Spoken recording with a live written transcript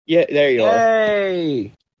Yeah, there you are.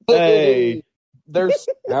 Hey! Hey.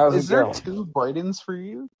 Is there 2 Bradens for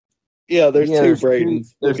you? Yeah, there's 2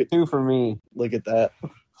 Bradens. There's 2 for me. Look at that.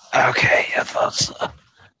 Okay, I thought so.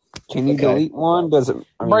 Can you delete one?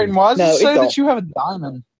 Braden, why does it say that you have a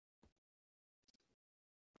diamond?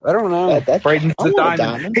 I don't know. Braden's the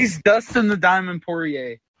diamond. He's Dustin the Diamond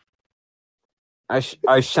Poirier.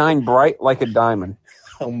 I shine bright like a diamond.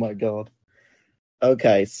 Oh my god.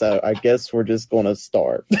 Okay, so I guess we're just going to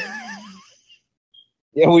start.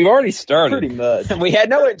 Yeah, we've already started. Pretty much. We had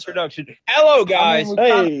no introduction. Hello, guys.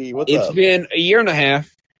 Hey, what's up? It's been a year and a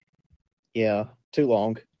half. Yeah, too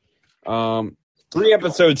long. 3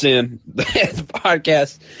 episodes in, the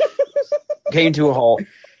podcast came to a halt.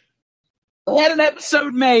 We had an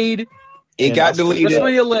episode made. It got deleted.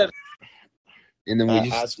 And then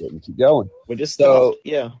we just didn't keep going. We just stopped.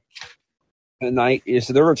 Tonight is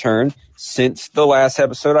the return. Since the last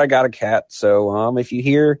episode, I got a cat. So if you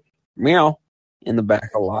hear meow in the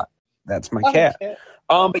back a lot, that's my cat.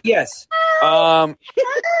 But yes,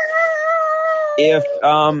 if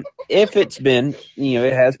it's been,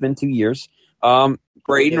 it has been 2 years.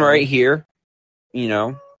 Braden right here,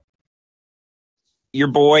 your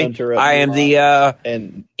boy. I am the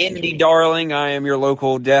indie darling. I am your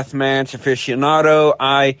local deathmatch aficionado.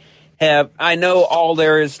 I know all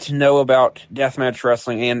there is to know about deathmatch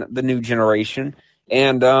wrestling and the new generation.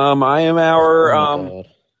 And I am our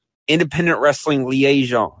independent wrestling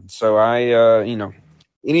liaison. So I,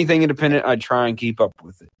 anything independent, I try and keep up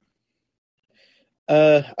with it.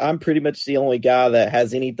 I'm pretty much the only guy that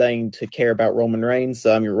has anything to care about Roman Reigns.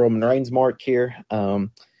 So I'm your Roman Reigns mark here.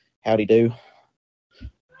 Howdy do.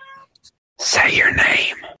 Say your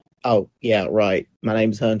name. Oh, yeah, right. My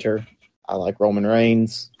name's Hunter. I like Roman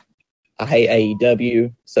Reigns. I hate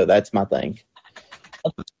AEW, so that's my thing.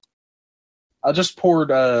 I just poured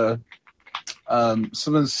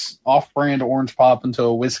some of this off-brand orange pop into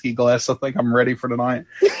a whiskey glass. I think I'm ready for tonight.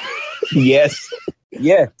 Yes.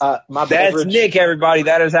 Yeah. That's beverage. Nick, everybody.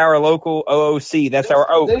 That is our local OOC. That's our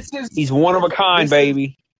oak. He's one of a kind,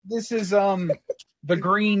 baby. This is the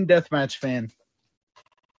Green Deathmatch fan.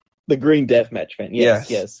 The Green Deathmatch fan. Yes.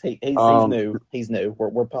 He's new. He's new.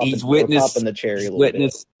 We're popping. We're popping the cherry a little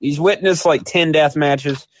bit. He's witnessed like 10 death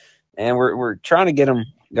matches, and we're trying to get him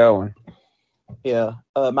going. Yeah.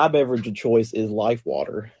 My beverage of choice is Life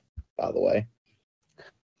Water. By the way.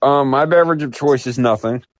 My beverage of choice is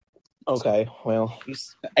nothing. Okay. Well,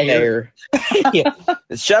 air. Yeah.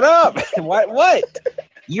 Shut up. What?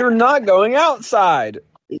 You're not going outside.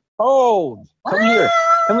 It's cold. Come here.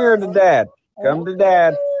 Come here to Dad. Come to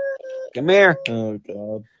Dad. Come here. Oh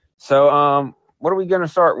God. So, what are we gonna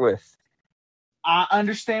start with? I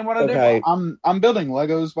understand what I do. I'm building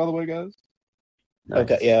Legos, by the way, guys. Nice.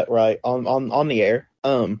 Okay, yeah, right. On the air.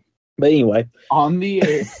 But anyway. On the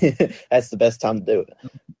air. That's the best time to do it.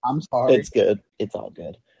 I'm sorry. It's good. It's all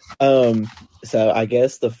good. So I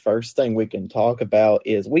guess the first thing we can talk about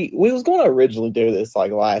is we was going to originally do this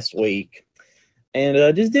like last week, and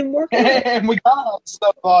it just didn't work out. And we kind of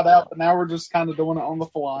stuff thought out, but now we're just kind of doing it on the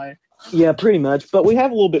fly. Yeah, pretty much. But we have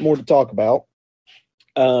a little bit more to talk about.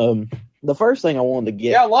 The first thing I wanted to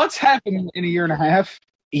get. Yeah, lots happened in a year and a half.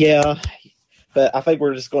 Yeah, but I think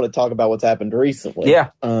we're just going to talk about what's happened recently. Yeah.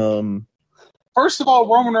 First of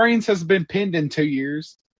all, Roman Reigns has been pinned in 2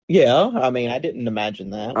 years. Yeah, I mean, I didn't imagine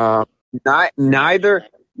that.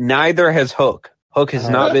 Neither has Hook. Hook has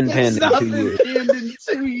not been pinned in 2 years. Pinned in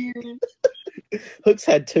 2 years. Hook's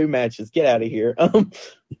had 2 matches. Get out of here.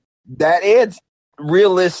 That is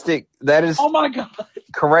realistic. That is. Oh my God.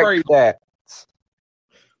 Correct. That.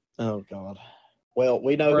 Oh God. Well,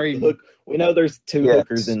 we know Hook. We know there's 2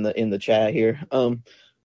 hookers in the chat here.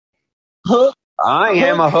 Hook. I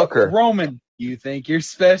am a hooker. Roman, you think you're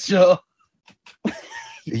special?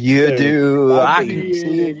 You do. I can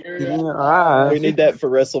see it in your eyes. We need that for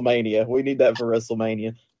WrestleMania.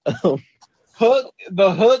 Hook,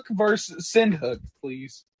 the Hook versus Send Hook,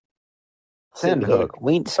 please. Send Hook.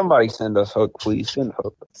 Somebody send us Hook, please. Send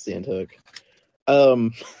Hook. Send Hook.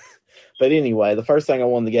 But anyway, the first thing I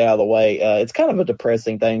wanted to get out of the way, it's kind of a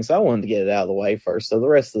depressing thing, so I wanted to get it out of the way first, so the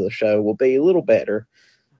rest of the show will be a little better.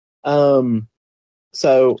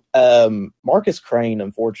 So Marcus Crane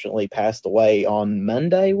unfortunately passed away on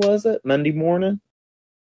Monday, was it? Monday morning?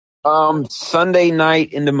 Sunday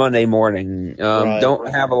night into Monday morning. Don't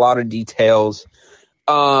have a lot of details.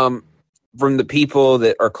 From the people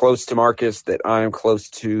that are close to Marcus that I am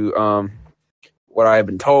close to, what I have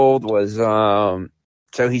been told was, so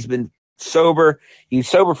he's been sober. He's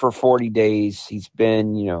sober for 40 days. He's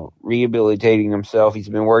been, rehabilitating himself. He's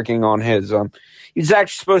been working on his he's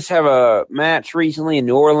actually supposed to have a match recently in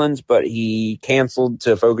New Orleans, but he canceled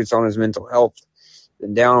to focus on his mental health.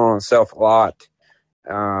 Been down on himself a lot.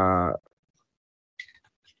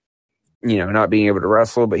 Not being able to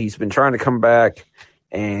wrestle, but he's been trying to come back,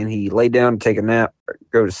 and he laid down to take a nap,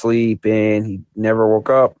 go to sleep, and he never woke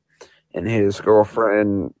up. And his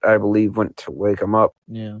girlfriend, I believe, went to wake him up.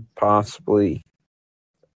 Yeah. Possibly.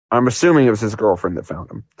 I'm assuming it was his girlfriend that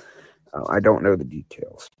found him. I don't know the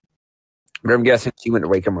details. But I'm guessing she went to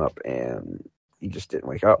wake him up, and he just didn't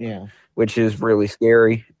wake up. Yeah. Which is really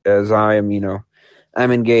scary, as I am,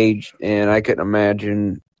 I'm engaged, and I couldn't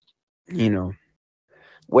imagine, not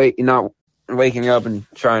waking up and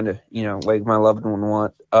trying to, wake my loved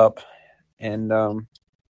one up. And,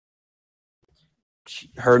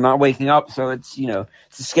 her not waking up, so it's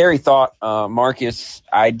it's a scary thought. Marcus,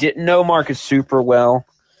 I didn't know Marcus super well,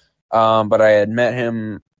 but I had met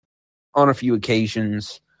him on a few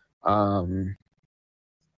occasions. He's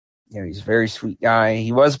a very sweet guy.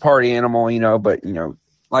 He was a party animal, but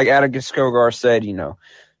like Atticus Skogar said,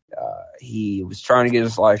 he was trying to get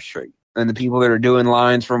his life straight. And the people that are doing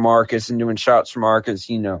lines for Marcus and doing shots for Marcus,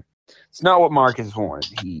 it's not what Marcus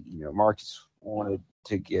wanted. Marcus wanted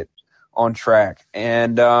to get on track.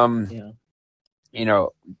 And,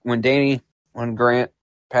 when Grant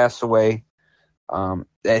passed away,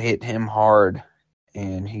 that hit him hard,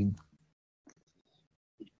 and he,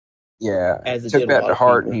 took that to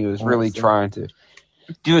heart, and he was really trying to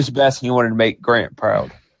do his best, and he wanted to make Grant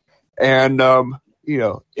proud. And,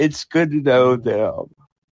 it's good to know that,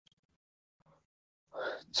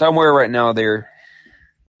 somewhere right now they're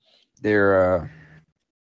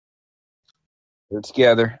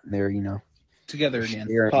together. They're, together again.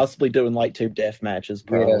 Possibly doing like 2 death matches,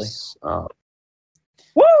 probably. Yes. Woo!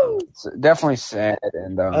 It's definitely sad,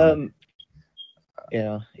 and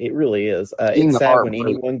yeah, it really is. It's sad when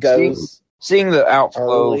anyone goes. Seeing the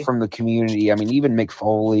outflow early. from the community. I mean, even Mick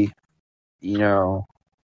Foley, became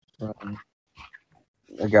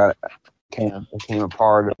a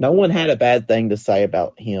part of. No one had a bad thing to say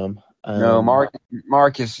about him. No,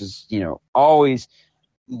 Marcus is, always,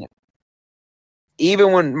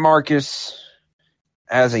 even when Marcus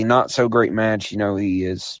has a not so great match,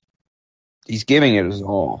 he's giving it his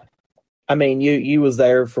all. I mean, you was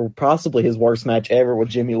there for possibly his worst match ever with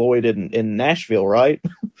Jimmy Lloyd in Nashville, right?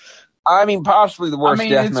 I mean, possibly the worst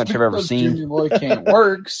death match I've ever seen. Jimmy Lloyd can't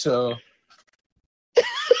work, so.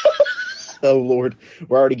 Oh Lord,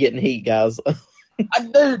 we're already getting heat, guys.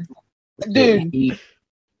 Dude,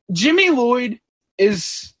 Jimmy Lloyd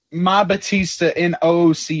is my Batista in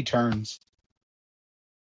OOC terms.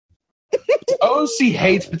 OOC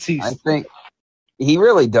hates Batista. I think he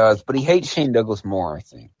really does, but he hates Shane Douglas more, I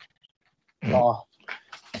think. Oh,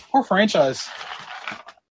 poor franchise.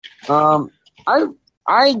 I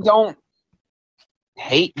don't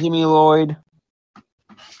hate Jimmy Lloyd.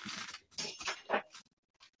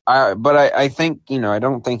 But I think, I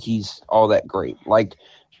don't think he's all that great. Like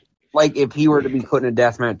if he were to be put in a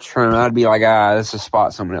deathmatch tournament, I'd be like, this is a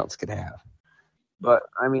spot someone else could have. But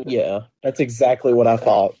I mean, yeah, that's exactly what I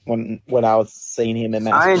thought when I was seeing him in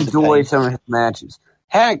matches. I enjoy some of his matches.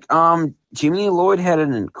 Heck, Jimmy Lloyd had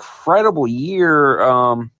an incredible year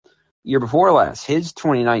before last. His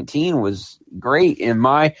 2019 was great in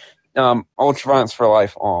my Ultraviolence for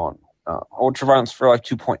Life on Ultraviolence for Life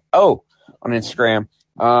 2.0 on Instagram.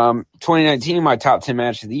 2019, my top 10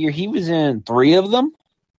 match of the year. He was in 3 of them.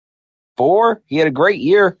 4. He had a great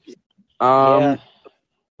year. Yeah, it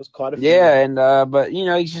was quite a few. Yeah, and but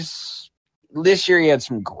he's just this year he had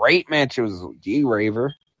some great matches with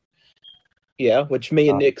G-Raver. Yeah, which me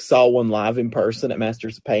and Nick saw one live in person at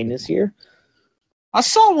Masters of Pain this year. I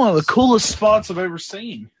saw one of the coolest spots I've ever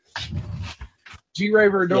seen.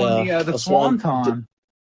 G-Raver doing the Swanton.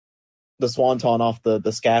 The Swanton off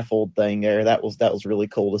the scaffold thing there. That was really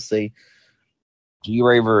cool to see.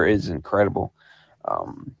 G-Raver is incredible.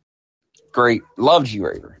 Great. Love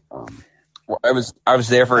G-Raver. I was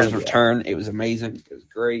there for his return. It was amazing. It was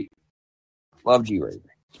great. Love G-Raver.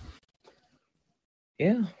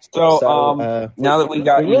 Yeah. So now that we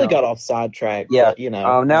got... We really got off sidetrack. Yeah.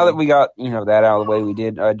 But, now that we got, that out of the way, we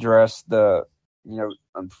did address the,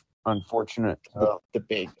 unfortunate... the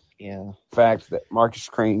big, fact that Marcus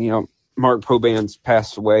Crane, Mark Proban's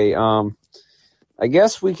passed away. I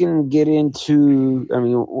guess we can get into... I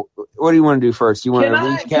mean, what do you want to do first? You want to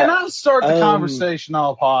recap? Can I start the conversation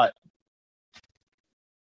off hot?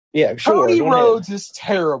 Yeah, sure. Cody Rhodes is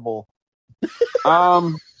terrible.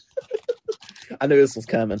 I knew this was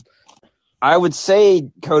coming. I would say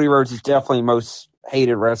Cody Rhodes is definitely most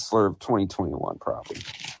hated wrestler of 2021, probably.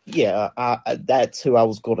 Yeah, that's who I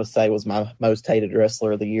was going to say was my most hated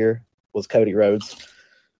wrestler of the year was Cody Rhodes.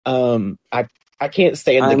 I can't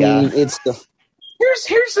stand the guy. It's the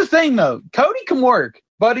here's the thing though. Cody can work,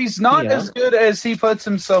 but he's not as good as he puts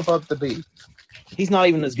himself up to be. He's not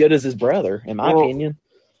even as good as his brother, in my opinion.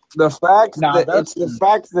 The fact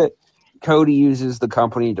that Cody uses the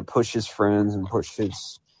company to push his friends and push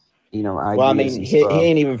his, ideas. Well, I mean, he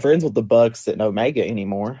ain't even friends with the Bucks at Omega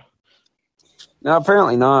anymore. No,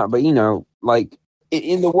 apparently not. But like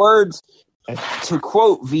in the words, to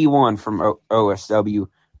quote V1 from OSW,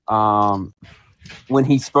 when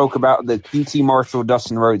he spoke about the QT Marshall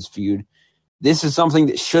Dustin Rhodes feud, this is something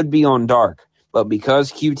that should be on Dark, but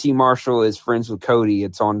because QT Marshall is friends with Cody,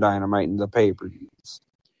 it's on Dynamite and the pay-per-views.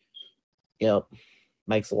 Yep,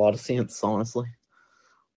 makes a lot of sense, honestly.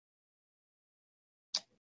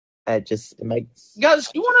 It makes... Guys,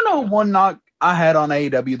 you want to know one knock I had on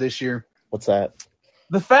AEW this year? What's that?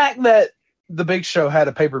 The fact that the Big Show had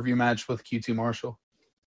a pay-per-view match with QT Marshall.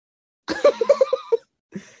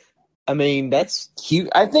 I mean, that's cute.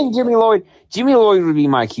 I think Jimmy Lloyd would be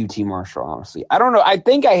my QT Marshall, honestly. I don't know. I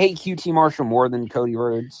think I hate QT Marshall more than Cody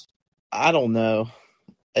Rhodes. I don't know.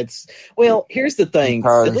 Here's the thing.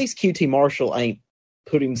 At least QT Marshall ain't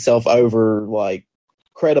put himself over like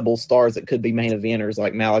credible stars that could be main eventers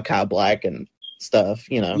like Malachi Black and stuff,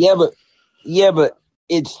 Yeah, but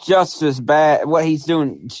it's just as bad. What he's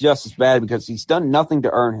doing is just as bad because he's done nothing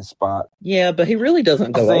to earn his spot. Yeah, but he really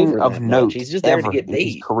doesn't go over that much. He's just there to get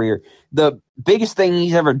beat. His career. The biggest thing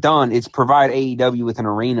he's ever done is provide AEW with an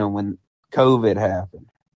arena when COVID happened.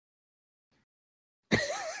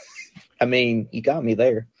 I mean, you got me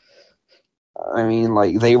there. I mean,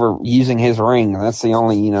 like, they were using his ring. That's the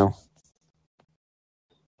only,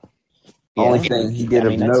 only thing he did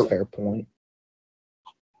of note. That's a fair point.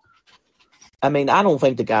 I mean, I don't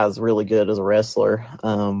think the guy's really good as a wrestler.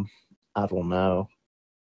 I don't know.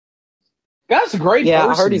 Guy's a great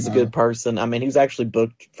person. I heard he's a good person. I mean, he was actually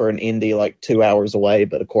booked for an indie like 2 hours away,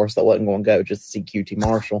 but of course that wasn't going to go just to see QT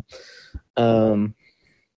Marshall.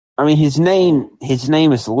 I mean, his name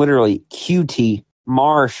is literally QT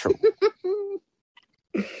Marshall.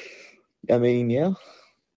 I mean, yeah.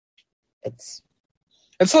 It's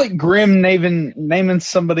like Grim naming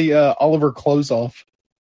somebody Oliver Closeoff.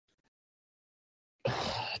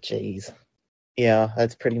 Jeez. Yeah,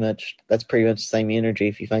 that's pretty much the same energy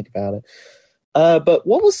if you think about it. But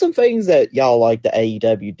what was some things that y'all like the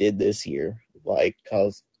AEW did this year? Like,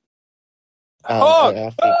 cause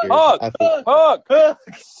Hook,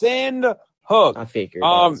 send Hook. I figured.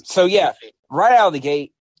 So yeah, right out of the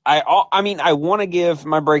gate, I want to give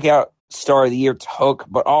my breakout star of the year to Hook,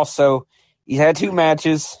 but also he's had 2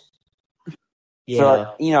 matches. Yeah,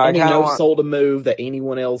 so, I kind of sold a move that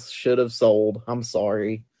anyone else should have sold. I'm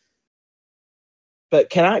sorry. But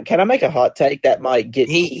can I make a hot take that might get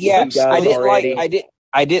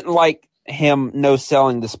I didn't like him no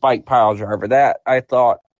selling the Spike pile driver. That I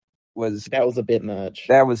thought was a bit much.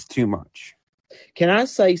 That was too much. Can I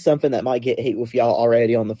say something that might get heat with y'all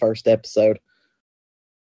already on the first episode?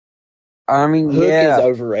 I mean, Hook is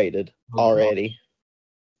overrated already.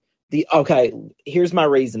 Here's my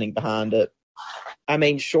reasoning behind it. I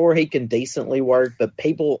mean, sure, he can decently work, but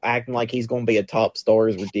people acting like he's going to be a top star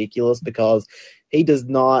is ridiculous because he does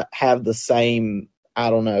not have the same,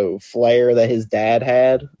 flair that his dad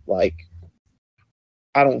had. Like,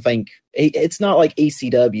 I don't think it's not like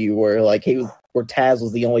ECW where where Taz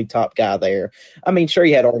was the only top guy there. I mean, sure,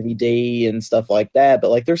 he had RVD and stuff like that,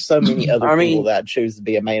 but like, there's so many other people that choose to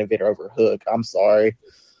be a main eventer over Hook. I'm sorry.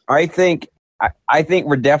 I think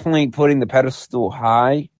we're definitely putting the pedestal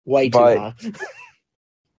high. Way too high.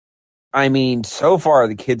 I mean, so far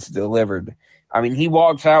the kid's delivered. I mean, he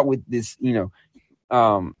walks out with this, he's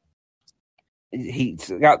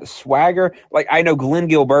got the swagger. Like, I know Glenn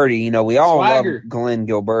Gilberti, we all love Glenn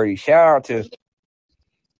Gilberti. Shout out to...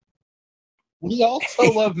 We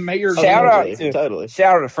also love Mayor Shout out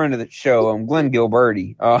to a friend of the show, Glenn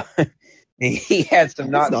Gilberti. He had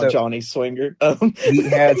some not Johnny Swinger. He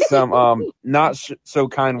had some not so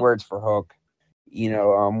kind words for Hook.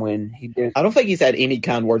 When he did, I don't think he's had any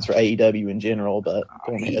kind words for AEW in general, but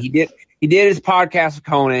he did his podcast with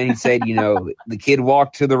Conan. He said, the kid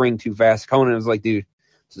walked to the ring too fast. Conan was like, dude,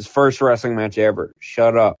 it's his first wrestling match ever.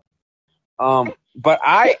 Shut up. But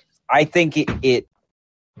I think it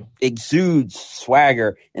exudes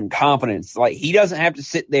swagger and confidence. Like, he doesn't have to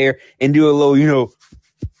sit there and do a little,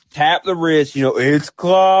 tap the wrist, it's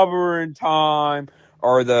clobbering time,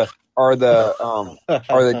 or the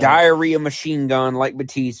diarrhea machine gun like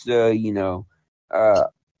Batista,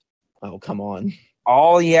 Oh, come on.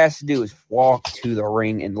 All he has to do is walk to the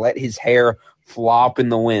ring and let his hair flop in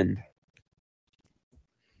the wind.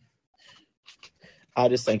 I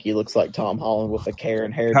just think he looks like Tom Holland with a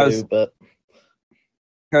Karen hairdo, but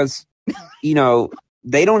because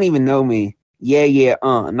they don't even know me. Yeah,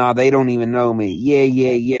 nah, they don't even know me.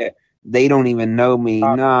 Yeah, they don't even know me.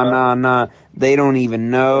 Nah, they don't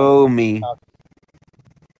even know me.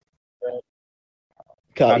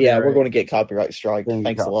 Yeah, we're going to get copyright strike.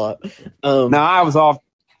 Thanks a lot. No, I was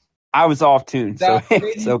off tune, so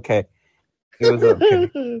it's okay. It was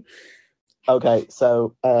okay. Okay,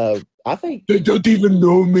 so I think they don't even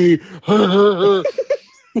know me.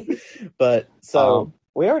 But so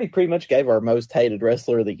we already pretty much gave our most hated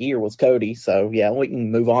wrestler of the year was Cody. So yeah, we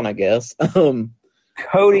can move on, I guess.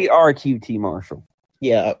 Cody or QT Marshall.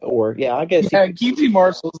 Yeah, I guess QT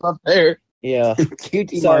Marshall's up there. Yeah,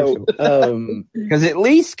 QT Marshall. Because at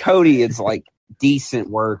least Cody is like decent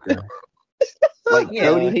worker. Like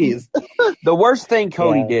Cody, he's the worst thing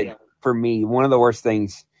Cody did for me. One of the worst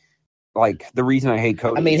things. Like the reason I hate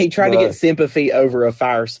Cody. I mean, he tried to get sympathy over a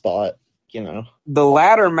fire spot. The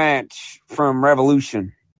ladder match from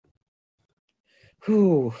Revolution.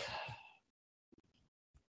 Whew.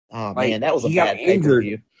 Oh man, that was a bad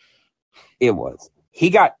pay-per-view. It was. He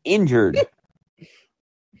got injured.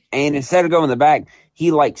 And instead of going in the back,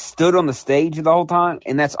 he like stood on the stage the whole time,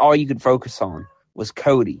 and that's all you could focus on was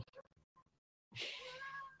Cody.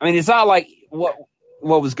 I mean, it's not like what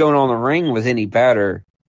was going on in the ring was any better.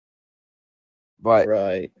 But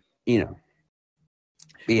right. Yeah.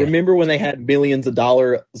 Remember when they had millions of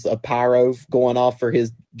dollars of pyro going off for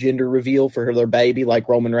his gender reveal for their baby, like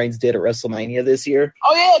Roman Reigns did at WrestleMania this year?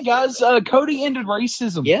 Oh yeah, guys! Cody ended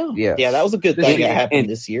racism. Yeah, that was a good thing that happened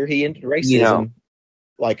this year. He ended racism,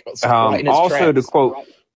 right in his also tracks.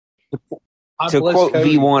 to quote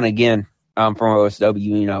V1 again from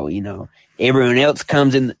OSW. Everyone else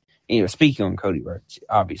comes in. Speaking on Cody Rhodes,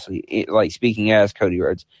 obviously, speaking as Cody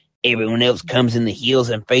Rhodes, everyone else comes in the heels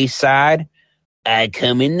and face side. I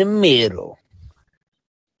come in the middle.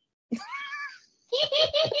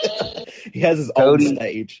 He has his own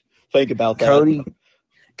stage. Think about that.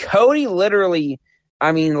 Cody literally,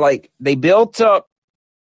 they built up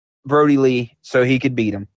Brody Lee so he could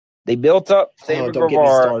beat him. They built up Sammy don't get me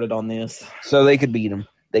started on this. So they could beat him.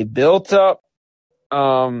 They built up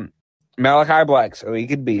Malachi Black so he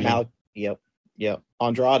could beat him. Yep.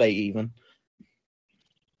 Andrade even.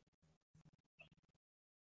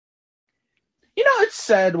 It's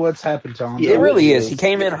sad what's happened to him. It really is. He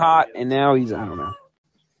came in hot, and now he's, I don't know.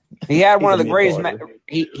 He had one of the greatest.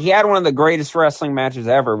 He had one of the greatest wrestling matches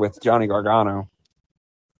ever with Johnny Gargano.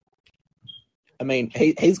 I mean,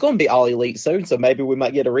 he's going to be All Elite soon, so maybe we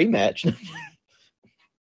might get a rematch.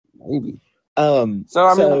 Maybe.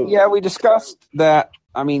 We discussed that.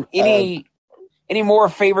 I mean, any more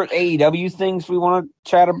favorite AEW things we want to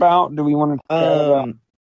chat about? Do we want to chat about?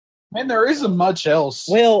 Man, there isn't much else.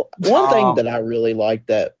 Well, one thing that I really liked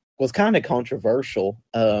that was kind of controversial.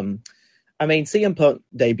 CM Punk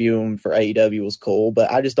debuting for AEW was cool, but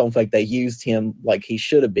I just don't think they used him like he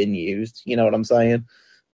should have been used. You know what I'm saying?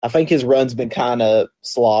 I think his run's been kind of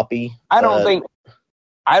sloppy. I don't think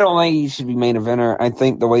he should be main eventer. I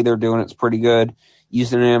think the way they're doing it's pretty good,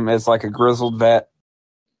 using him as like a grizzled vet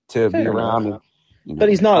to be around. But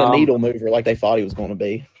he's not a needle mover like they thought he was going to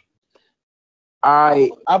be. I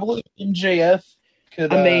believe MJF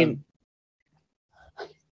could.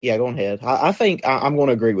 Yeah, go ahead. I think I'm going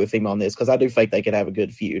to agree with him on this because I do think they could have a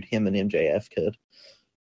good feud. Him and MJF could.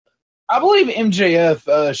 I believe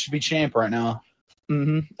MJF should be champ right now.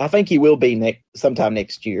 Mm-hmm. I think he will be sometime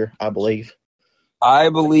next year. I believe. I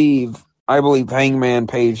believe Hangman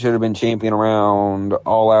Page should have been champion around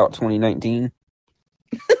All Out 2019.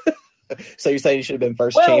 So you're saying he should have been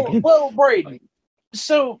first champion? Well, Brady.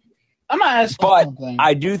 So. I'm not asking something.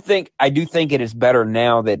 I do think it is better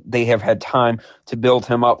now that they have had time to build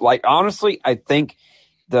him up. Like honestly, I think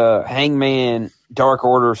the Hangman Dark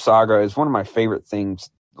Order saga is one of my favorite things,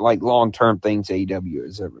 like long-term things AEW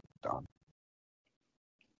has ever done.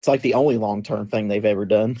 It's like the only long-term thing they've ever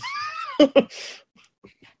done.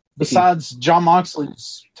 Besides Jon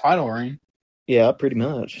Moxley's title reign. Yeah, pretty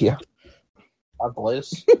much. Yeah. God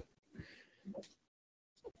bless.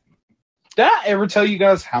 Did I ever tell you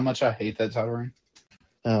guys how much I hate that title reign?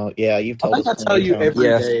 Oh, yeah, you've told us. I tell you every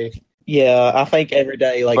day. Yeah, I think every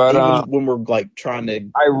day, even when we're trying to.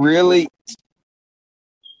 I really,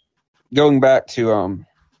 going back to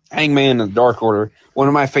Hangman and the Dark Order, one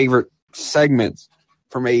of my favorite segments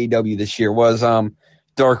from AEW this year was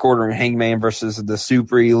Dark Order and Hangman versus the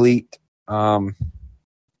Super Elite.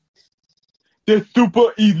 Dude, The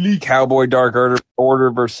Super Elite. Cowboy Dark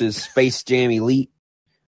Order versus Space Jam Elite.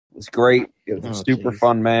 It was great. It was a super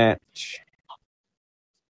fun match.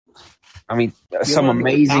 I mean, some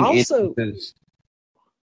amazing instances.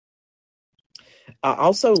 I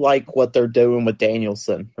also like what they're doing with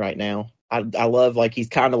Danielson right now. I love, like, he's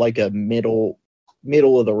kind of like a middle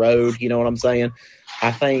of the road. You know what I'm saying?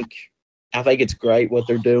 I think it's great what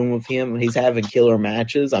they're doing with him. He's having killer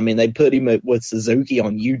matches. I mean, they put him with Suzuki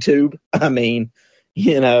on YouTube. I mean,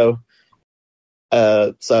 you know,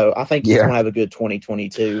 so I think he's going to have a good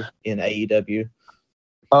 2022 in AEW.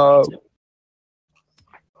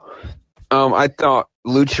 I thought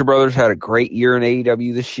Lucha Brothers had a great year in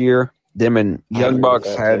AEW this year. Them and Young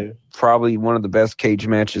Bucks had probably one of the best cage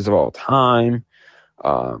matches of all time.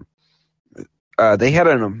 They had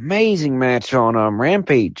an amazing match on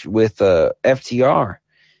Rampage with FTR.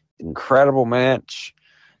 Incredible match.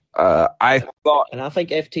 I think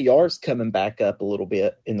FTR's coming back up a little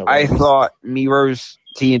bit in the ranks. I thought Miro's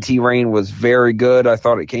TNT reign was very good. I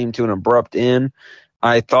thought it came to an abrupt end.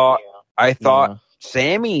 I thought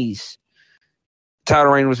Sammy's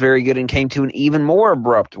title reign was very good and came to an even more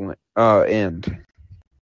abrupt end.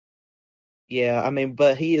 Yeah, I mean,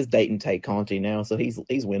 but he is dating Tay Conti now, so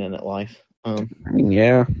he's winning at life.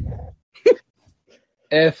 Yeah.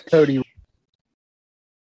 F Cody.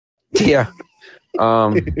 Yeah. You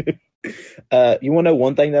want to know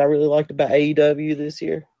one thing that I really liked about AEW this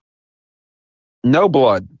year? No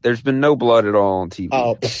blood. There's been no blood at all on TV.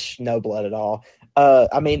 Oh, no blood at all.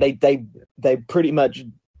 I mean, they pretty much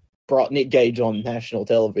brought Nick Gage on national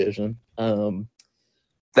television.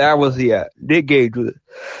 That was Nick Gage was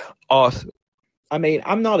awesome. I mean,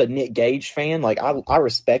 I'm not a Nick Gage fan. Like, I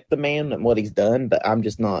respect the man and what he's done, but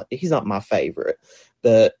he's not my favorite.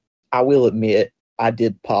 But I will admit, I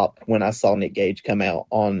did pop when I saw Nick Gage come out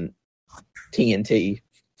on TNT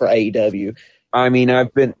for AEW. I mean,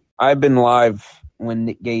 I've been live when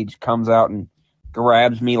Nick Gage comes out and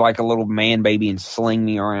grabs me like a little man baby and sling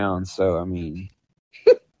me around. So, I mean.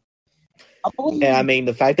 Yeah, I mean,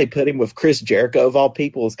 the fact they put him with Chris Jericho of all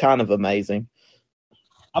people is kind of amazing.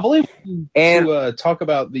 I believe to talk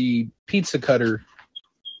about the pizza cutter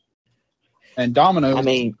and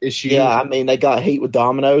Domino's issue. Yeah, I mean, they got heat with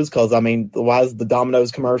Domino's because, I mean, why is the Domino's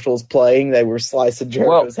commercials playing? They were slicing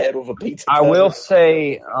Jericho's head with a pizza cutter. I will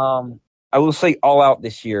say All Out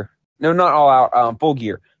this year. No, not All Out. Full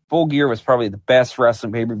Gear. Full Gear was probably the best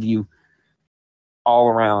wrestling pay-per-view all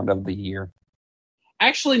around of the year.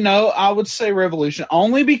 Actually, no, I would say Revolution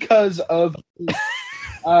only because of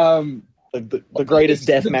the greatest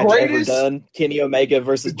death match ever done. Kenny Omega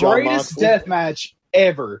versus John Moxley. The greatest death match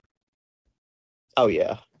ever. Oh,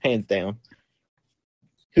 yeah. Hands down.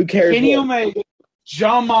 Who cares? Kenny Omega,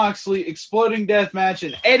 John Moxley, exploding death match,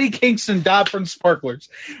 and Eddie Kingston died from sparklers.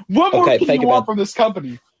 What more can you want from this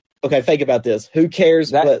company? Okay, think about this. Who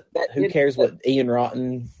cares what Ian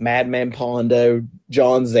Rotten, Madman Pondo,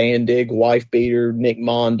 John Zandig, Wife Beater, Nick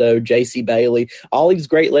Mondo, JC Bailey, all these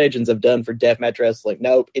great legends have done for deathmatch wrestling?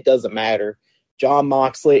 Nope, it doesn't matter. John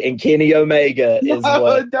Moxley and Kenny Omega is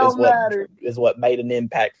what made an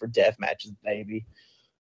impact for death matches, baby.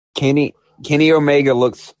 Kenny Omega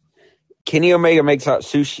makes out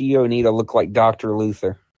Sushi Onita look like Dr.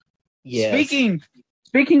 Luther. Yes.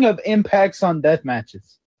 Speaking of impacts on death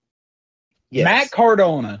matches. Yes. Matt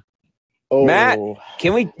Cardona. Oh. Matt,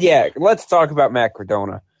 let's talk about Matt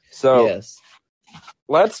Cardona. So, yes.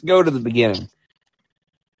 Let's go to the beginning.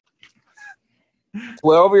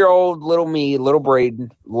 12-year-old little me, little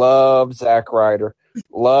Braden, loved Zack Ryder,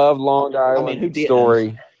 loved Long Island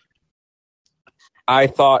Story. I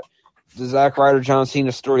thought the Zack Ryder John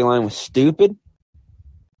Cena storyline was stupid.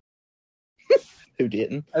 Who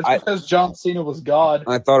didn't? That's because John Cena was God.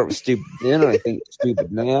 I thought it was stupid then, and I think it's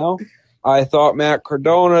stupid now. I thought Matt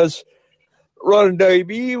Cardona's run in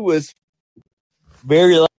WWE was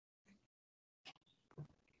very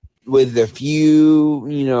with a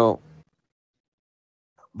few,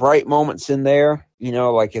 bright moments in there.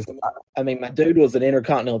 My dude was an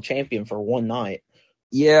Intercontinental Champion for one night.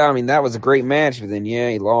 Yeah, I mean, that was a great match, but then,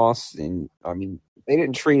 he lost. And, they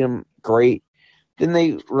didn't treat him great. Then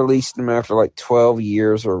they released him after, 12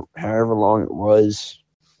 years or however long it was.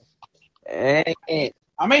 And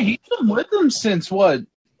he's been with them since, what,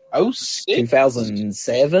 06?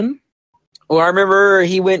 2007? Well, I remember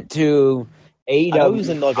he went to AEW. He was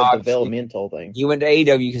in, a developmental thing. He went to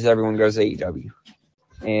AEW because everyone goes to AEW.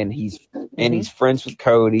 And he's friends with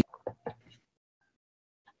Cody.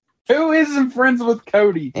 Who isn't friends with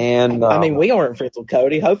Cody? And we aren't friends with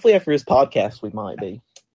Cody. Hopefully after his podcast we might be.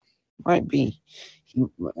 Might be. He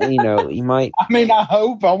might. I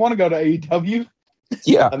hope. I want to go to AEW.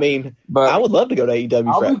 Yeah. I mean, but I would love to go to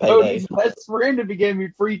AEW for that payday. I'll be Cody's best friend if he gave me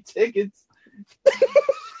free tickets.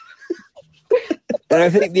 And I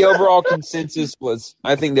think the overall consensus was,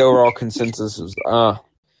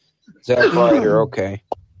 Zack Ryder, okay.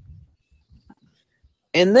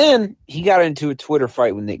 And then he got into a Twitter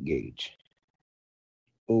fight with Nick Gage.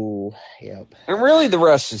 Oh, yep. And really the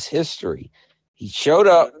rest is history. He showed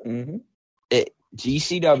up at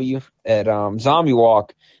GCW at Zombie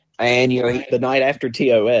Walk, and the night after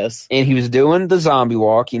TOS, and he was doing the Zombie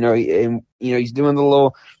Walk. He's doing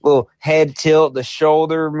the little head tilt, the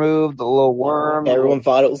shoulder move, the little worm. Everyone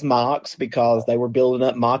thought it was Mox because they were building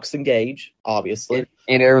up Mox and Gage, obviously.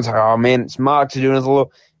 And everyone's like, "Oh man, it's Mox doing his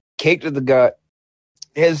little kick to the gut,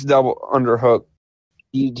 his double underhook,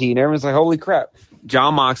 DT," and everyone's like, "Holy crap!"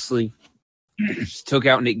 Jon Moxley just took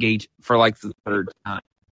out Nick Gage for like the third time.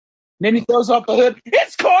 Then he throws off the hood.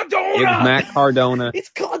 It's Cardona. It was Matt Cardona. It's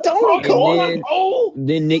Cardona.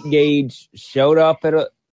 Then Nick Gage showed up at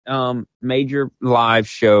a major live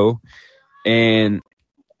show, and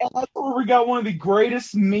that's where we got one of the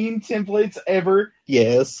greatest meme templates ever.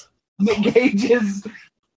 Yes. Nick Gage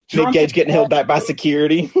getting held back by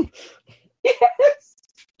security. Yes.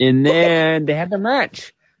 And then they had the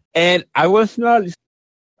match. And I was not.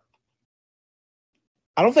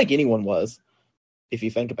 I don't think anyone was, if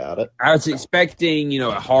you think about it. I was expecting,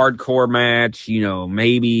 a hardcore match.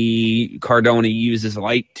 Maybe Cardona uses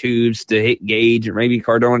light tubes to hit Gage, or maybe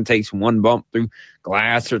Cardona takes one bump through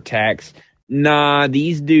glass or tacks. Nah,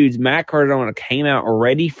 these dudes, Matt Cardona came out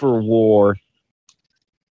ready for war.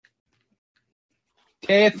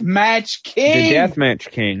 Deathmatch King. The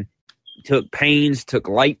Deathmatch King. Took pains, took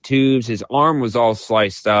light tubes. His arm was all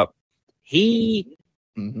sliced up. He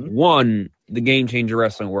won the Game Changer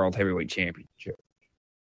Wrestling World Heavyweight Championship.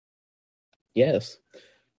 Yes.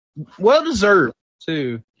 Well deserved,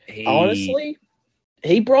 too. Honestly,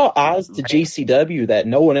 he brought eyes to GCW that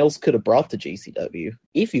no one else could have brought to GCW,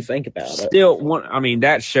 if you think about it. Still,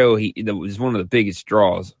 that show, that was one of the biggest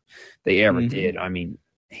draws they ever did.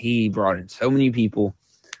 He brought in so many people.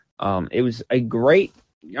 It was a great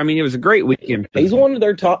weekend. He's one of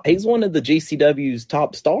the GCW's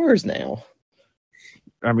top stars now.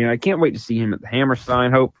 I can't wait to see him at the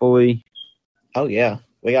Hammerstein, hopefully. Oh yeah.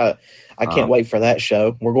 I can't wait for that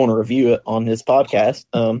show. We're going to review it on this podcast.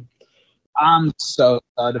 I'm so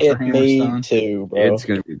excited for Hammerstein. Me too, bro. It's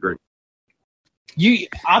going to be great.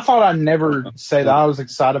 I thought I'd never say that I was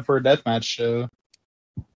excited for a deathmatch show.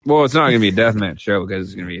 Well, it's not going to be a deathmatch show because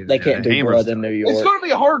it's going to be. They can't do blood in New York. It's going to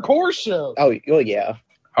be a hardcore show. Oh yeah.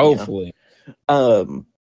 Hopefully. Yeah.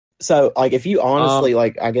 So if you honestly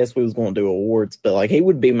I guess we was going to do awards, but he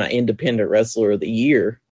would be my independent wrestler of the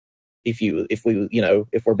year if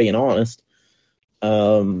we're being honest.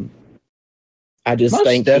 I just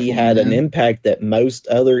think he had an impact that most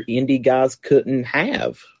other indie guys couldn't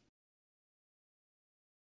have.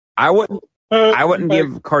 I wouldn't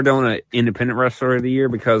give Cardona independent wrestler of the year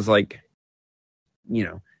because for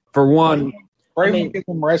one,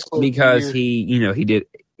 because he did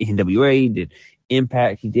NWA, he did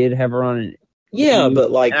Impact, he did have a run in. Yeah,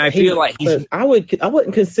 but I feel like I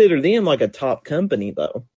wouldn't consider them like a top company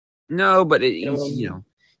though. No, but he's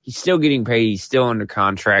still getting paid. He's still under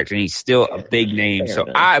contract, and he's still a big name.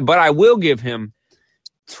 But I will give him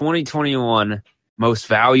 2021 Most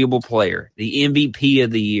Valuable Player, the MVP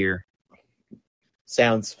of the year.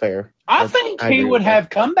 Sounds fair. I think he would have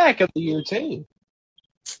comeback of the year too.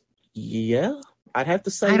 Yeah, I'd have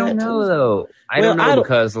to say. I don't know though. I don't know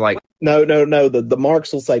because no. The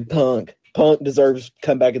marks will say Punk. Punk deserves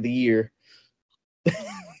comeback of the year.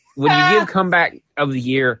 Would you give comeback of the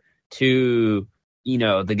year to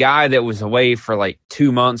the guy that was away for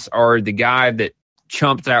 2 months, or the guy that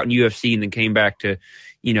chumped out in UFC and then came back to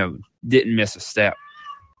didn't miss a step?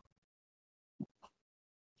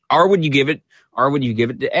 Or would you give it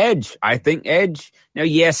to Edge? I think Edge. Now,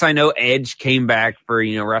 yes, I know Edge came back for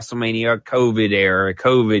WrestleMania COVID era,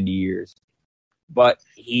 COVID years, but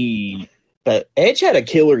Edge had a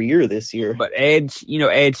killer year this year. But Edge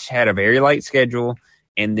had a very light schedule,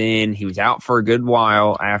 and then he was out for a good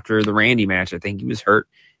while after the Randy match. I think he was hurt,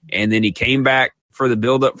 and then he came back for the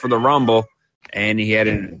build-up for the Rumble, and he had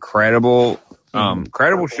an incredible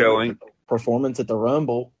showing. Performance at the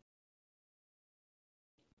Rumble.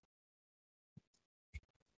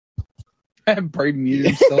 Brady muted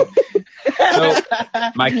himself. So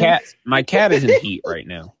my cat is in heat right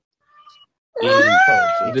now.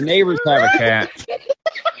 And the neighbors have a cat,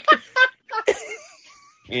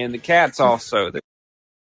 and the cat's also there.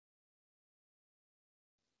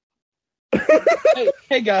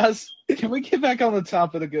 hey guys, can we get back on the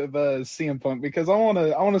topic of CM Punk, because I want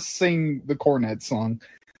to sing the Cornette song.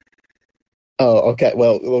 Oh, okay.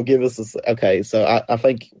 Well, give us a. Okay, so I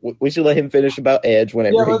think we should let him finish about Edge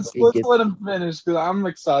whenever. Yeah, let's let him finish because I'm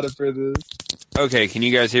excited for this. Okay, can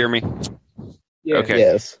you guys hear me? Yeah. Okay.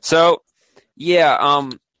 Yes. So, yeah,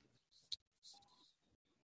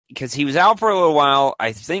 because he was out for a little while,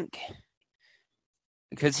 I think.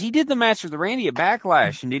 Because he did the match with Randy at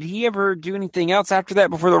Backlash, and did he ever do anything else after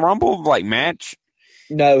that before the Rumble match?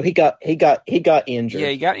 No, he got injured. Yeah,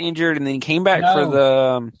 he got injured, and then he came back for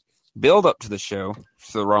the build up to the show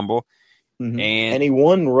for the Rumble, and he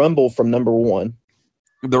won Rumble from number 1.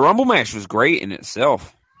 The Rumble match was great in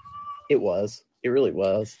itself. It was. It really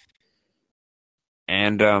was.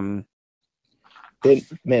 And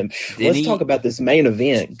let's talk about this main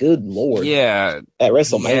event. Good Lord. Yeah. At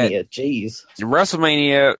WrestleMania. Jeez. In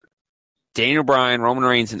WrestleMania, Daniel Bryan, Roman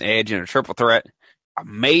Reigns, and Edge in a triple threat.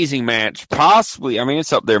 Amazing match. Possibly,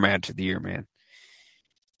 it's up there match of the year, man.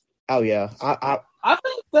 Oh, yeah. I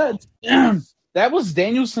think that that was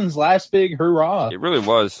Danielson's last big hurrah. It really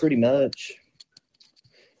was. Pretty much.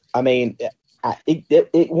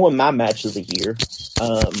 It won my match of the year.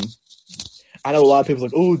 I know a lot of people are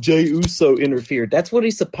like, oh, Jey Uso interfered. That's what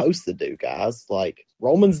he's supposed to do, guys. Like,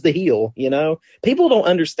 Roman's the heel, People don't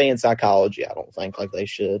understand psychology, I don't think, like they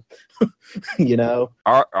should,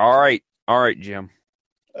 All right, Jim.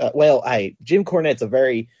 Hey, Jim Cornette's a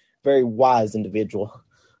very, very wise individual.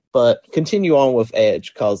 But continue on with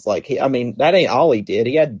Edge, because, that ain't all he did.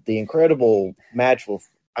 He had the incredible match with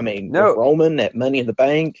Roman at Money in the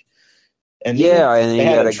Bank. And and he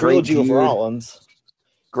had a trilogy with Rollins.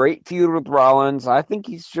 Great feud with Rollins. I think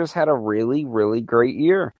he's just had a really, really great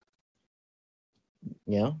year.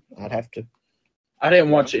 Yeah, I'd have to. I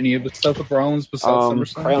didn't watch any of the stuff with Rollins besides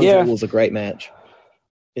SummerSlam. Crown Jewel was a great match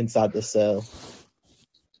inside the cell.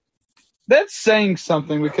 That's saying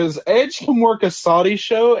something, because Edge can work a Saudi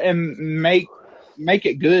show and make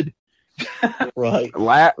it good. Right.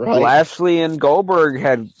 Lashley and Goldberg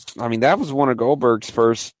had. That was one of Goldberg's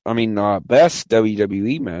first. Best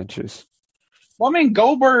WWE matches. Well,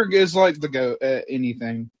 Goldberg is like the GOAT at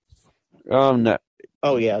anything. No.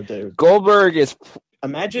 Oh yeah, dude. Goldberg is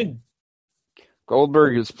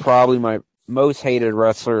probably my most hated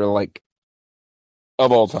wrestler,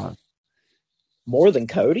 of all time. More than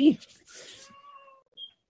Cody?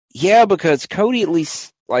 Yeah, because Cody at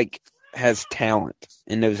least has talent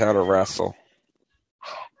and knows how to wrestle.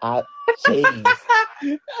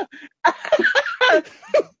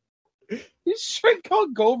 You straight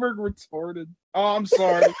called Goldberg retarded. Oh, I'm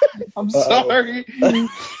sorry. I'm sorry.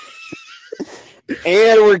 And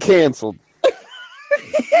we're canceled.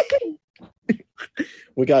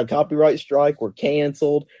 We got a copyright strike. We're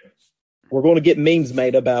canceled. We're going to get memes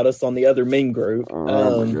made about us on the other meme group.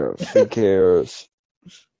 Oh my gosh, who cares?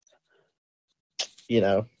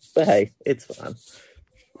 But hey, it's fine.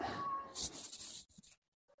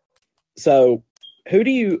 So,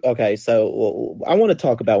 so I want to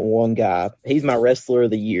talk about one guy. He's my wrestler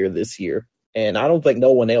of the year this year, and I don't think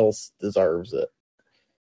no one else deserves it.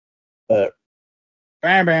 But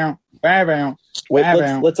let's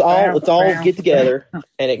all get together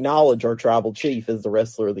and acknowledge our tribal chief as the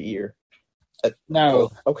wrestler of the year.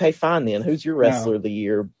 No. Okay, fine then. Who's your wrestler of the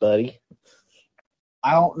year, buddy?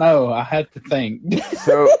 I don't know. I had to think.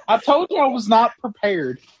 So I told you I was not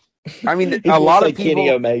prepared. A lot of people. Kenny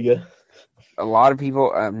Omega. A lot of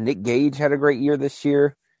people. Nick Gage had a great year this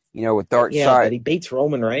year. With Dark Side. But he beats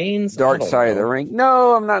Roman Reigns. Dark Side of the Ring.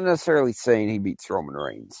 No, I'm not necessarily saying he beats Roman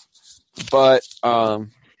Reigns, but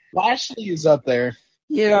Lashley is up there.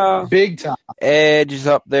 Yeah, big time. Edge is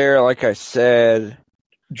up there, like I said.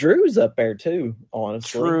 Drew's up there too.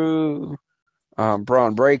 Honestly, True.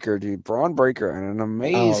 Braun Breaker, dude. Braun Breaker, and an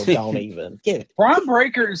amazing. Oh, don't even get it. Braun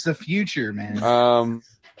Breaker is the future, man.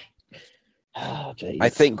 I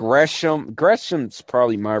think Gresham's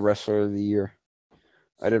probably my wrestler of the year.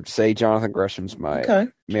 I'd have to say Jonathan Gresham's my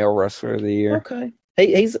male wrestler of the year. Okay,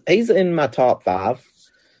 he's in my top 5,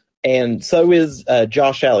 and so is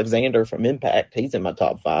Josh Alexander from Impact. He's in my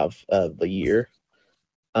top 5 of the year.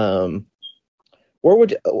 What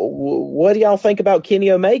do y'all think about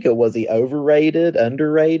Kenny Omega? Was he overrated,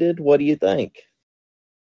 underrated? What do you think?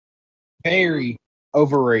 Very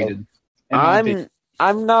overrated. I'm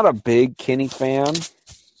not a big Kenny fan.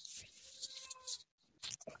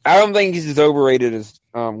 I don't think he's as overrated as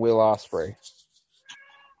Will Ospreay.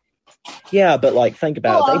 Yeah, but think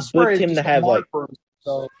about it. They booked him to have Well,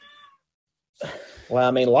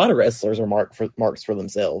 a lot of wrestlers are marks for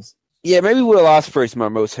themselves. Yeah, maybe Will Ospreay's my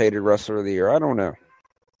most hated wrestler of the year. I don't know.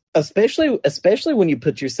 Especially when you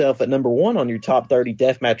put yourself at number 1 on your top 30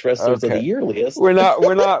 deathmatch wrestlers of the year list. We're not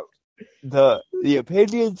the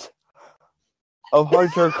opinions of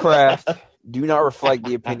Hunter Craft do not reflect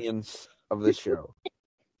the opinions of this show.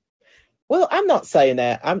 Well, I'm not saying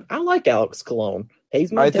that. I like Alex Colon. I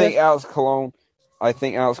think Alex Colon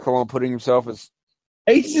putting himself as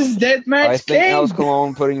Ace's Deathmatch I think King. Alex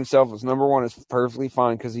Colon putting himself as number 1 is perfectly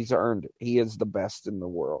fine because he's earned it. He is the best in the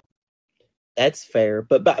world. That's fair,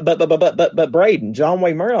 but Braden, John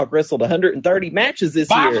Wayne Murdoch wrestled 130 matches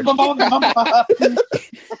this year.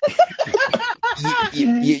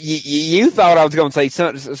 You thought I was going to say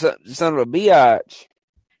son of a biatch.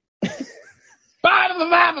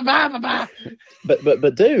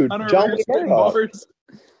 But dude, John Wayne Murdoch.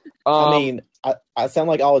 I mean, I sound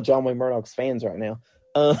like all of John Wayne Murdoch's fans right now.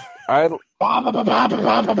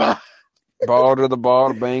 Ball to the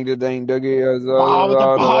ball, bang to dang doogie,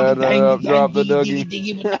 drop the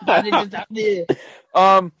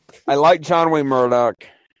doogie. I like John Wayne Murdoch.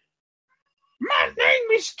 My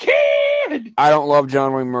name is Kid. I don't love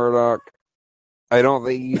John Wayne Murdoch. I don't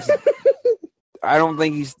think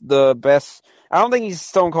he's the best. I don't think he's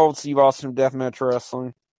Stone Cold Steve Austin of deathmatch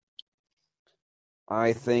wrestling.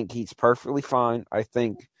 I think he's perfectly fine. I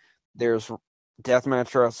think there's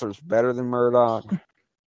deathmatch wrestlers better than Murdoch.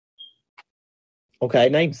 Okay,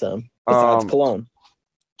 name some. Besides Cologne.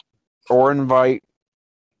 Or Invite.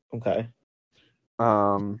 Okay.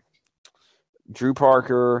 Drew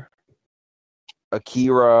Parker.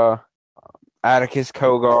 Akira. Atticus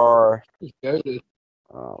Kogar.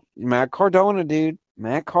 Matt Cardona, dude.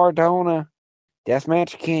 Matt Cardona.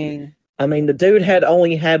 Deathmatch King. I mean, the dude had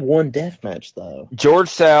only had one deathmatch, though. George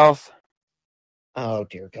South. Oh,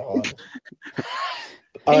 dear God.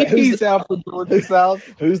 He's out for George South.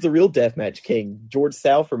 Who's the real deathmatch king? George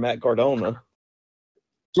South or Matt Cardona?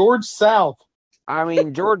 George South. I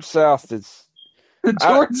mean, George South is...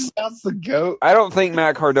 George South's the GOAT. I don't think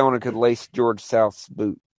Matt Cardona could lace George South's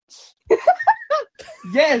boots.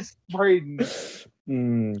 Yes, Braden.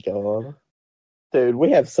 God. Dude,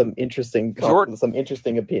 we have some interesting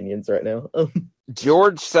opinions right now.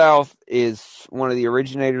 George South is one of the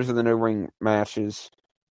originators of the no-ring matches.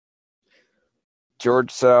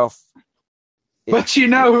 George South. But you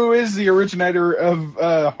know who is the originator of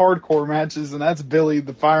hardcore matches, and that's Billy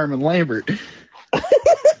the Fireman Lambert.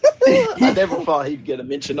 I never thought he'd get a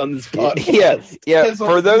mention on this podcast. Yeah.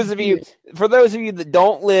 For those of you that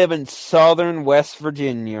don't live in southern West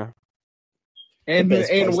Virginia, and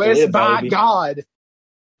West by God,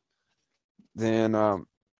 then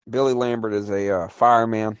Billy Lambert is a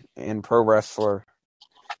fireman and pro wrestler.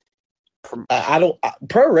 Pro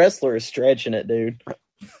wrestler is stretching it, dude.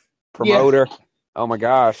 Promoter. Yeah. Oh my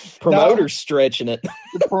gosh. Promoter's stretching it.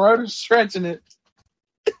 The promoter's stretching it.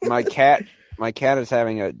 My cat is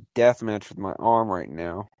having a death match with my arm right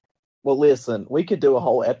now. Well, listen, we could do a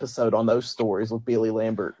whole episode on those stories with Billy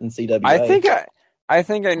Lambert and CWA. I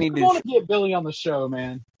think I need to. I want to get Billy on the show,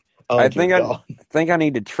 man. Oh, I think I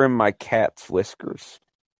need to trim my cat's whiskers.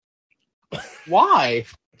 Why?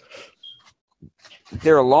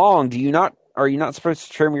 They're long. Are you not supposed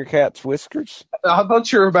to trim your cat's whiskers? I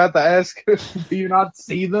thought you were about to ask, do you not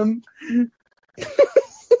see them?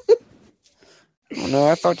 No,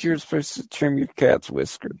 I thought you were supposed to trim your cat's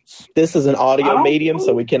whiskers. This is an audio medium,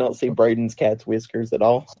 so we cannot see Braden's cat's whiskers at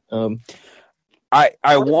all.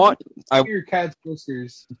 I want your cat's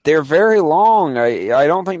whiskers. They're very long. I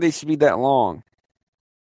don't think they should be that long.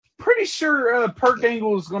 Pretty sure Perk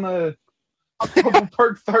Angle is gonna couple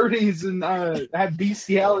Perk 30s and have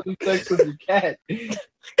bestiality sex with your cat.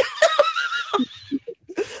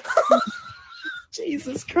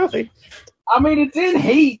 Jesus Christ! I mean, it's in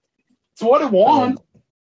heat. It's what it wants.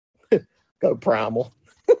 Go primal.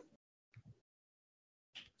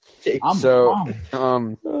 The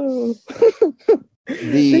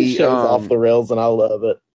show's off the rails, and I love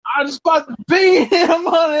it. I just about to beat him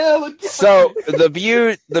on helicopter. So the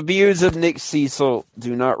views of Nick Cecil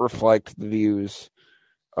do not reflect the views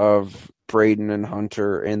of Braden and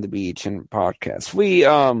Hunter and the Beach and podcast.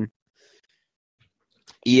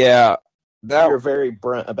 You're very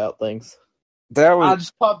brunt about things. I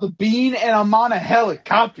just popped the bean and I'm on a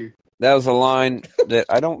helicopter. That was a line that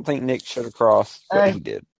I don't think Nick should have crossed, but he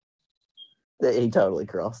did. He totally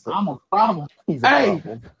crossed it. I'm a problem. He's a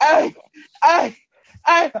problem. Hey,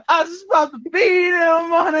 I just popped the bean and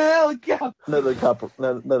I'm on a helicopter.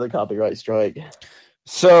 Another copyright strike.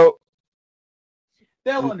 So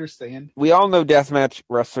they'll understand. We all know Deathmatch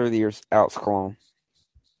Wrestler of the Year's Alex Colon.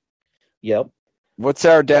 Yep. What's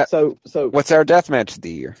our Deathmatch of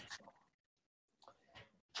the Year?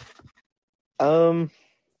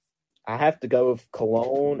 I have to go with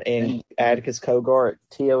Cologne and Atticus Cogar at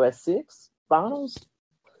TOS 6 finals.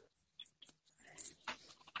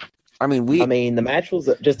 I mean, the match was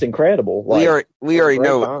just incredible. We already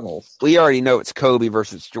know finals. We already know it's Kobe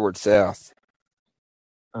versus George South.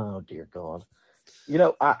 Oh dear God!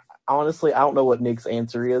 I honestly don't know what Nick's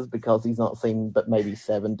answer is because he's not seen but maybe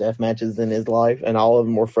 7 death matches in his life, and all of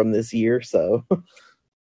them were from this year. So,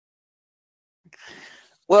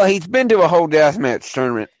 well, he's been to a whole deathmatch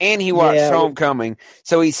tournament, and he watched Homecoming,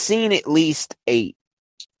 so he's seen at least 8.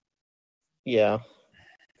 Yeah,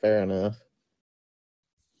 fair enough.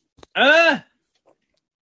 I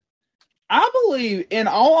believe, in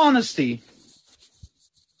all honesty,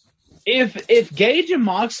 if Gage and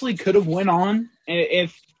Moxley could have went on,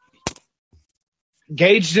 if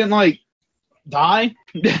Gage didn't die,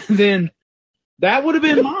 then that would have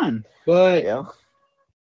been mine. But yeah,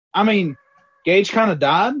 I mean, Gage kind of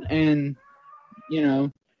died, and yeah,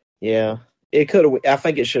 it could have. I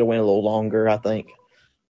think it should have went a little longer. I think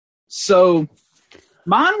so.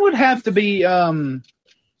 Mine would have to be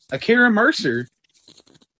Akira Mercer.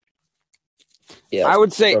 Yeah, I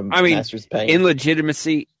would say. I mean, in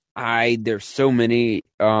legitimacy, there's so many.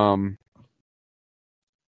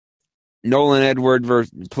 Nolan Edward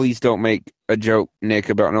versus. Please don't make a joke, Nick,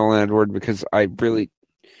 about Nolan Edward because I really,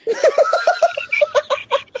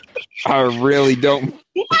 I really don't.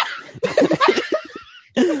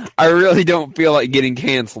 I really don't feel like getting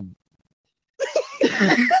canceled.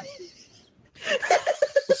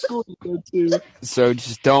 So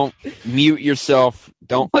just don't mute yourself.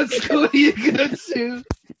 Don't. What school do you go to?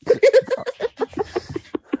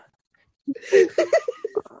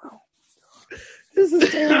 This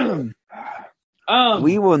is terrible.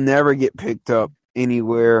 We will never get picked up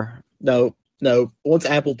anywhere. No. Once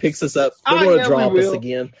Apple picks us up, they're going to drop us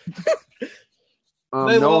again.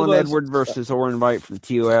 Nolan Edward versus Orin Vite from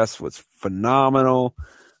TOS was phenomenal.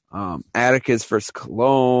 Atticus versus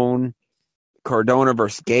Cologne. Cardona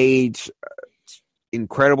versus Gage.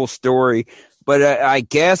 Incredible story. But I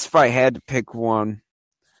guess if I had to pick one,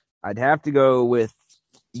 I'd have to go with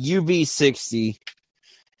UV60,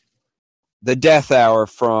 the Death Hour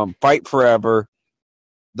from Fight Forever,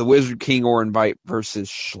 the Wizard King Orin Vite versus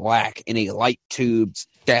Schlack in a light tubes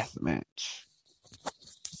death match.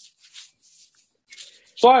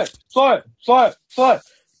 Slut.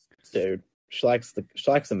 Dude,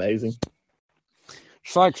 Schlack's amazing.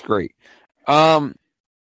 Schlack's great.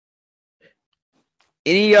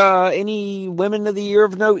 Any women of the year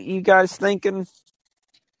of note you guys thinking?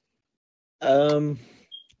 Bianca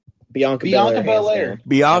Belair.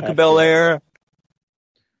 Bianca Belair.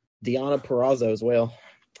 Deonna Purrazzo as well.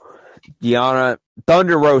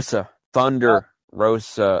 Thunder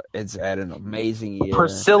Rosa is at an amazing year.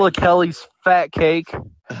 Priscilla Kelly's fat cake.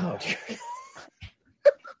 Oh,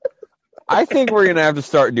 I think we're gonna have to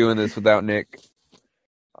start doing this without Nick.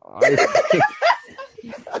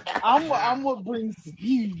 I'm what brings the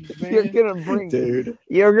views, man. You're gonna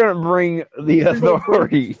bring the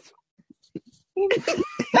authorities.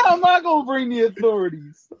 How am I gonna bring the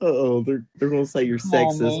authorities? Oh, they're gonna say you're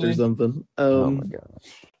sexist or something. Oh my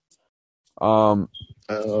gosh.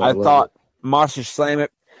 I thought Masha Slamovich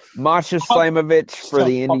for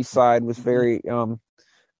the indie side was very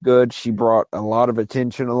good. She brought a lot of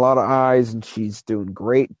attention, a lot of eyes, and she's doing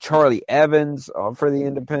great. Charlie Evans for the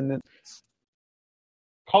independents.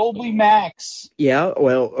 Colby Max. Yeah,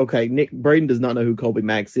 well, okay. Nick Braden does not know who Colby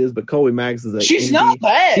Max is, but Colby Max is She's not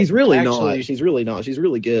bad. She's really not. She's really not. She's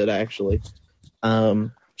really good, actually.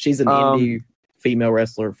 She's an indie female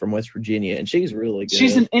wrestler from West Virginia, and she's really good.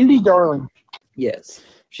 She's an indie darling. Yes,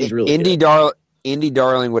 she's really indie good. Indie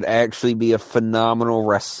Darling would actually be a phenomenal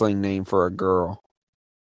wrestling name for a girl.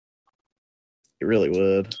 It really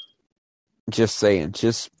would. Just saying.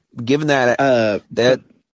 Just given that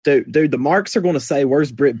Dude, the marks are going to say,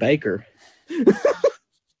 "Where's Britt Baker?"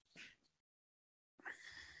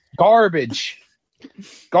 Garbage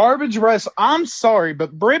wrestle. I'm sorry,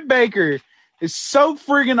 but Britt Baker is so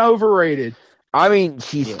friggin' overrated. I mean,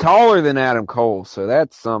 she's taller than Adam Cole, so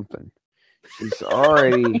that's something. She's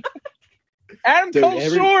already Adam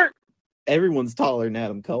Cole's short. Everyone's taller than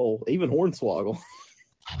Adam Cole, even Hornswoggle.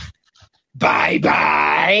 Bye.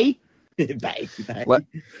 Bye.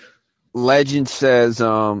 Legend says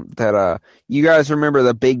that you guys remember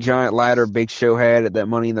the big giant ladder Big Show had at that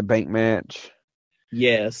Money in the Bank match?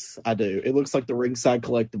 Yes, I do. It looks like the ringside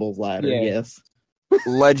collectibles ladder. Yeah. Yes.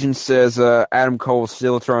 Legend says Adam Cole's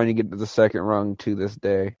still trying to get to the second rung to this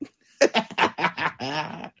day.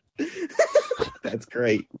 That's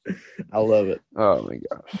great. I love it. Oh my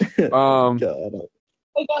gosh. God.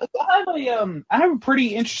 Hey guys, I have a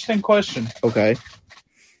pretty interesting question. Okay.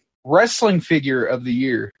 Wrestling figure of the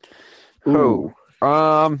year. Ooh.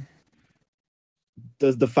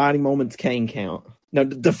 Does Defining Moments Kane count? No,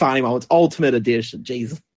 Defining Moments Ultimate Edition.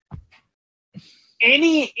 Jesus.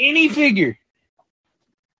 Any figure.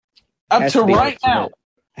 Up to right now.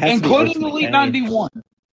 Including Elite 91.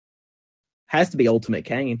 Has to be Ultimate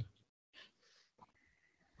Kane.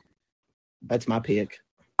 That's my pick.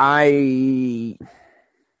 Because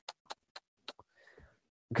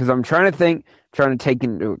I'm trying to take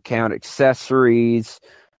into account accessories.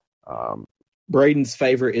 Braden's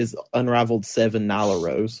favorite is Unrivaled 7 Nyla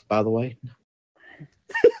Rose, by the way.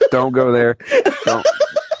 Don't go there. Don't.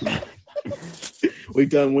 We've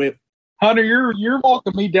done with Hunter, you're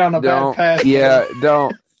walking me down a bad path. Yeah,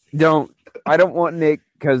 don't. I don't want Nick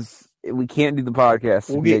because we can't do the podcast.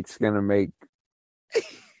 Nick's gonna make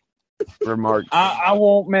remarks. I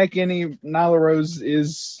won't make any. Nyla Rose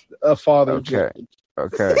is a father.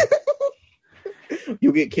 Okay.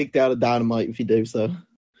 You'll get kicked out of Dynamite if you do so.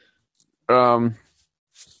 But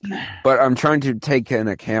I'm trying to take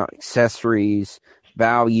into account accessories,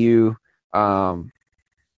 value. I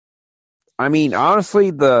mean,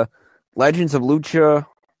 honestly, the Legends of Lucha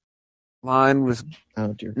line was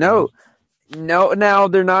no,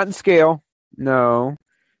 they're not in scale. No.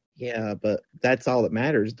 Yeah, but that's all that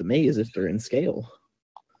matters to me is if they're in scale.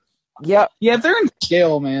 Yeah, they're in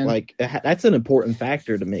scale, man. Like that's an important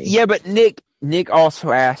factor to me. Yeah, but Nick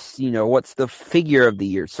also asked, what's the figure of the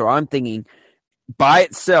year? So I'm thinking by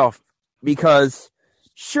itself because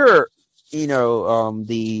sure,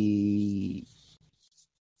 the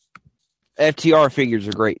FTR figures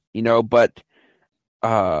are great, but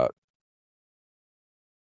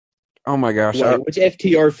oh my gosh. Wait, which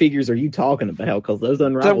FTR figures are you talking about? Because those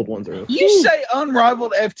Unrivaled ones are... You say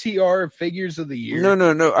Unrivaled FTR figures of the year?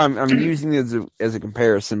 No. I'm using it as a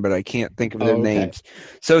comparison, but I can't think of their names.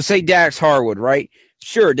 So say Dax Harwood, right?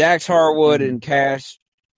 Sure, Dax Harwood and Cash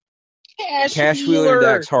Wheeler and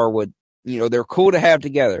Dax Harwood, they're cool to have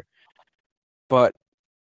together. But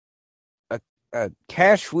a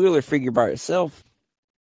Cash Wheeler figure by itself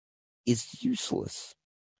is useless.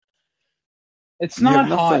 It's not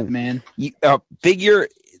hot, man. Figure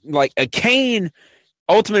like a Kane,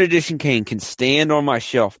 Ultimate Edition Kane can stand on my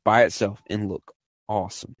shelf by itself and look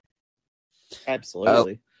awesome.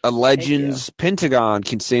 Absolutely. A Legends Pentagon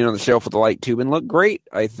can stand on the shelf with a light tube and look great,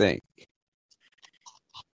 I think.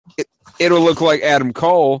 It'll look like Adam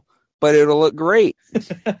Cole, but it'll look great.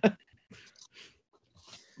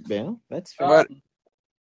 Yeah, that's fair.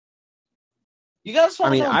 You guys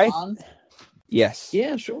want to know? Yes.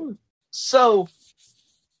 Yeah, sure. So,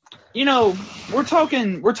 we're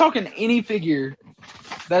talking any figure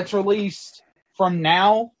that's released from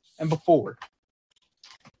now and before.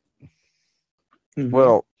 Mm-hmm.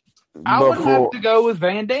 Well, I would have to go with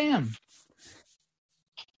Van Dam.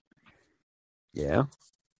 Yeah.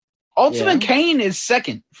 Ultimate Kane is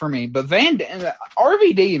second for me, but Van Dam,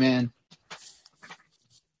 RVD, man.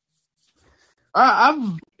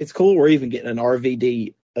 It's cool we're even getting an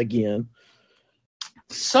RVD again.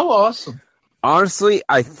 So awesome. Honestly,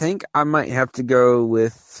 I think I might have to go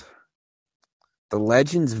with the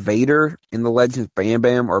Legends Vader and the Legends Bam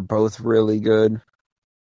Bam are both really good.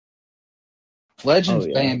 Legends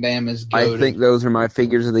Bam Bam is good. I think those are my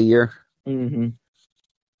figures of the year. Mm-hmm.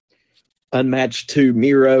 Unmatched 2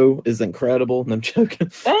 Miro is incredible. I'm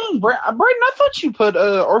joking. Dang, Brayden, I thought you put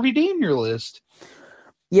RVD in your list.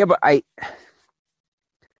 Yeah, but I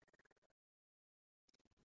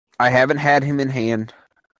haven't had him in hand.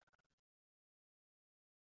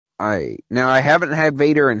 I haven't had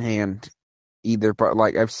Vader in hand either, but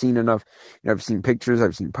like I've seen enough. I've seen pictures,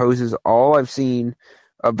 I've seen poses. All I've seen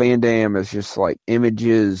of Van Dam is just like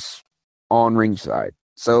images on ringside.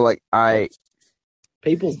 So like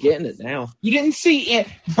people's getting it now. You didn't see it,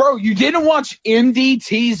 bro. You didn't watch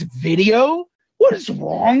MDT's video. What is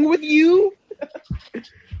wrong with you?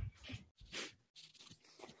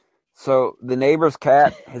 So the neighbor's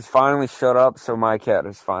cat has finally shut up. So my cat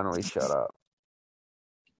has finally shut up.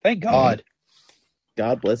 Thank God.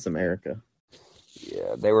 God bless America.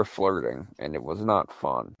 Yeah, they were flirting, and it was not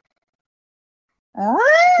fun. I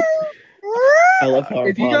love how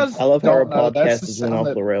our podcast is went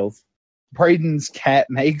off the rails. Braden's cat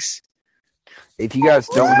makes. If you guys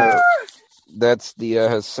don't know, that's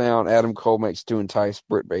the sound Adam Cole makes to entice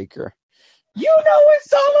Britt Baker. You know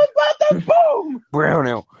it's all about the boom!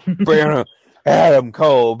 Browno, Adam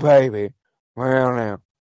Cole, baby. Browno.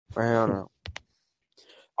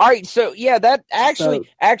 All right, so yeah, that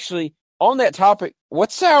actually on that topic,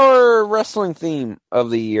 what's our wrestling theme of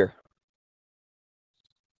the year?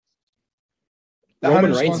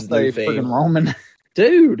 Roman Reigns' new theme. Roman.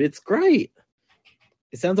 Dude, it's great.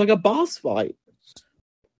 It sounds like a boss fight.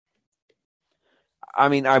 I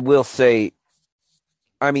mean, I will say,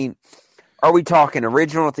 are we talking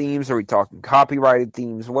original themes? Are we talking copyrighted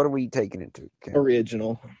themes? What are we taking into account?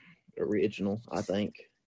 Original, I think.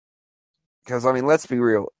 Because, let's be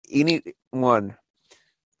real. Anyone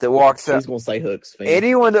that walks out... He's going to say Hook's theme.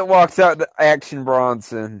 Anyone that walks out to Action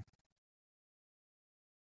Bronson,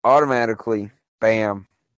 automatically, bam.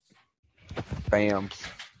 Bam.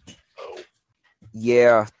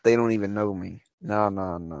 Yeah, they don't even know me.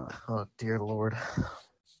 No. Oh, dear Lord.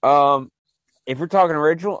 If we're talking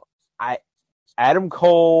original, Adam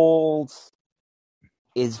Cole's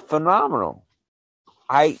is phenomenal.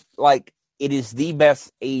 It is the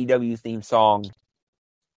best AEW theme song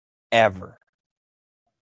ever.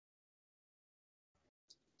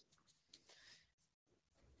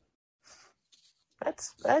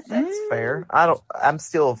 That's fair. I'm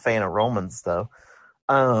still a fan of Roman's though.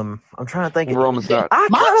 I'm trying to think. Roman's not.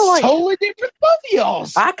 Mine's totally different from both of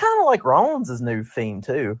y'all's. I kind of like Rollins' new theme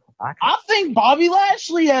too. I think Bobby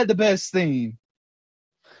Lashley had the best theme.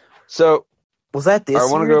 So was that this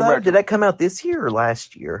year? Go back. Did that come out this year or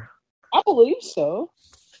last year? I believe so.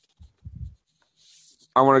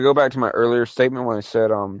 I want to go back to my earlier statement when I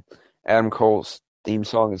said Adam Cole's theme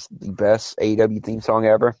song is the best AEW theme song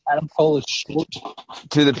ever. Adam Cole is short.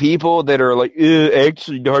 To the people that are like,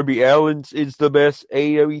 actually, Darby Allin's is the best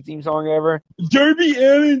AEW theme song ever. Darby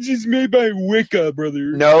Allin's is made by Wicca,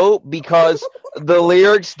 brother. No, because the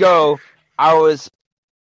lyrics go, what is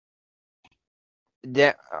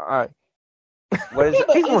it?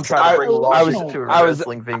 He's gonna try to bring logic to a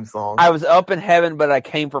wrestling theme song. I was up in heaven, but I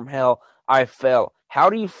came from hell. I fell.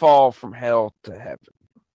 How do you fall from hell to heaven?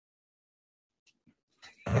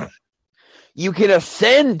 You can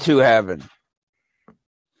ascend to heaven,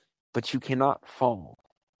 but you cannot fall.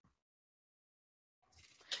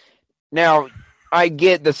 Now, I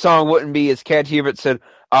get the song wouldn't be as catchy if it said,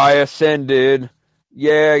 I ascended.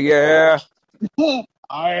 Yeah.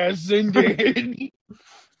 I ascended.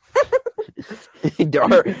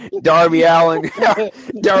 Darby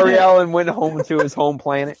Allin went home to his home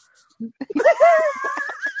planet.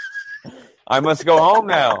 I must go home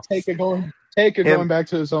now. Going back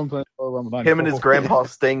to his home planet. Him and his grandpa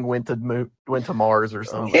Sting went to Mars or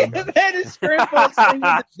something. That is Grandpa Sting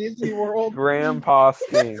at Disney World. Grandpa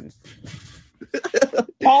Sting.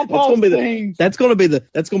 Pawpaw Sting. That's gonna be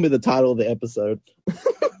the title of the episode.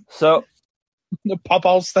 So the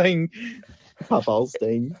Pawpaw Sting. Pawpaw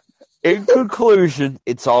Sting. In conclusion,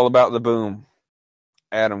 it's all about the boom.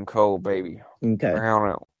 Adam Cole, baby. Okay.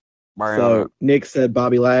 Brown So Nick said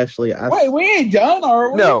Bobby Lashley. Wait, we ain't done,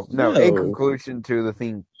 are we? No. In conclusion to the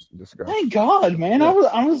theme discussion. Thank God, man. Yeah.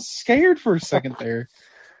 I was scared for a second there.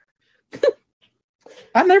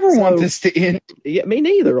 I never want this to end. Yeah, me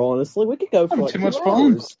neither. Honestly, we could go for too much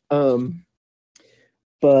fun.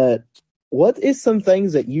 But what is some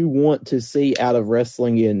things that you want to see out of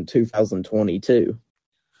wrestling in 2022?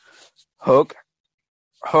 Hook.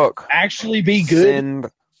 Actually, be good. Send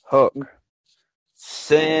Hook.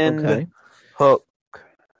 Hook.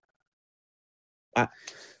 I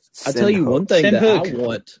tell you one thing that I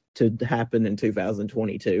want to happen in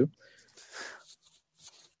 2022.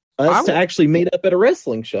 Us to actually meet up at a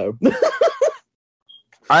wrestling show.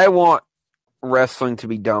 I want wrestling to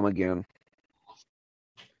be dumb again.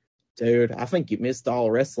 Dude, I think you missed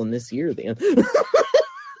all wrestling this year then.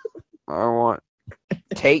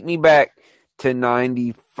 Take me back to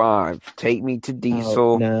 95. Take me to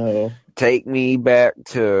Diesel. No. Take me back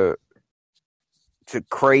to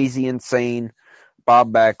crazy, insane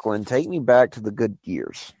Bob Backlund. Take me back to the good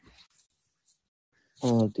years.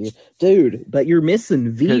 Oh, dude, but you're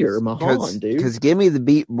missing Veer Mahan, dude. Because give me the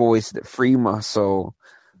beat voice that free my soul.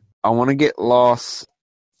 I want to get lost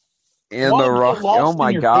in the rock. Oh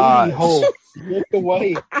my God! Look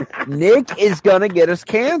away. Nick is gonna get us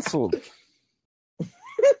canceled.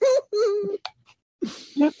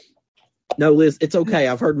 No, Liz, it's okay.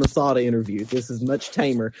 I've heard Masada interviews. This is much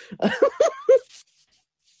tamer.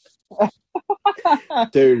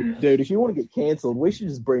 Dude, if you want to get canceled, we should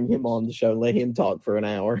just bring him on the show and let him talk for an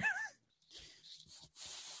hour.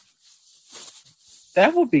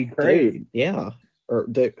 That would be great. Dude, yeah.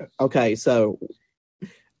 Okay, so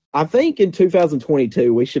I think in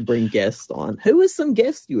 2022 we should bring guests on. Who is some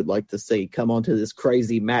guests you would like to see come onto this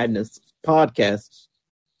crazy madness podcast?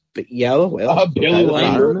 But Billy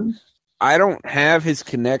Lambert. I don't have his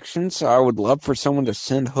connection, so I would love for someone to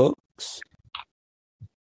send hooks.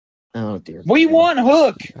 Oh, dear. We want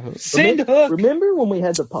Hook. Send Hook. Remember when we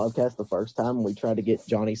had the podcast the first time and we tried to get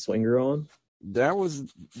Johnny Swinger on? That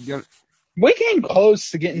was... We came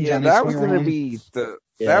close to getting Johnny Swinger on. That was going to be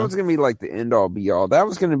That was going to be like the end all be all. That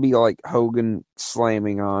was going to be like Hogan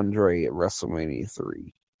slamming Andre at WrestleMania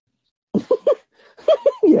 3.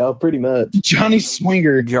 Yeah, pretty much. Johnny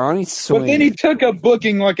Swinger. But then he took a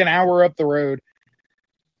booking like an hour up the road.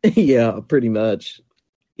 Yeah, pretty much.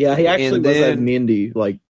 Yeah, he actually was at Mindy,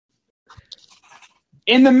 like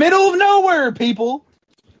in the middle of nowhere, people.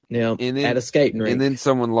 Yeah, at a skating rink. And then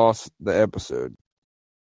someone lost the episode.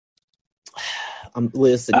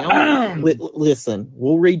 Listen, listen.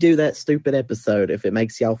 We'll redo that stupid episode if it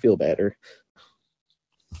makes y'all feel better.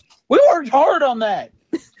 We worked hard on that.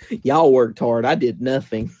 Y'all worked hard. I did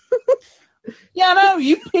nothing. Yeah, I know.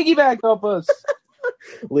 You piggybacked off us.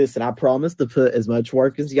 Listen, I promised to put as much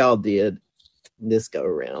work as y'all did this go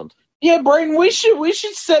around. Yeah, Brayden, we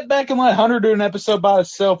should sit back and let Hunter do an episode by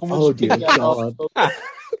himself. And oh dear God,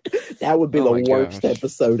 that would be the worst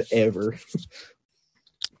episode ever.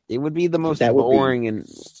 It would be the most boring and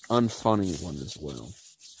unfunny one as well.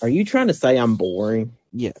 Are you trying to say I'm boring?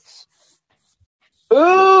 Yes.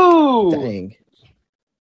 Ooh! Dang.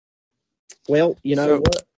 Well, you know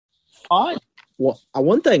what? Fine. Well,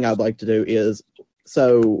 one thing I'd like to do is,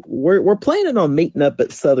 so we're planning on meeting up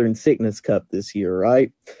at Southern Sickness Cup this year,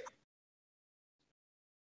 right?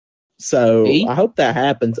 So I hope that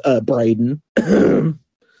happens. Brayden,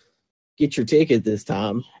 get your ticket this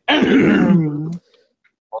time.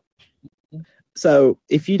 So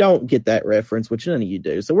if you don't get that reference, which none of you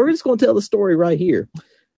do, so we're just going to tell the story right here.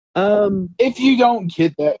 If you don't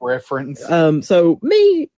get that reference. So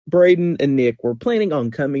me, Brayden, and Nick were planning on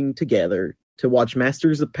coming together to watch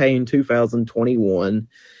Masters of Pain 2021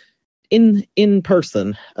 in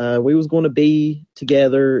person. We was going to be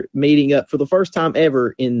together, meeting up for the first time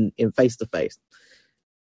ever in face-to-face.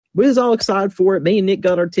 We was all excited for it. Me and Nick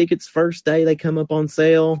got our tickets first day. They come up on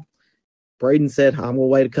sale. Brayden said, I'm going to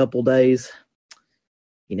wait a couple days.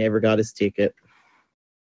 He never got his ticket.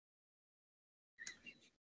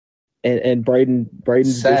 And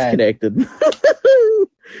Brayden's disconnected.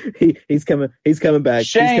 he's coming back.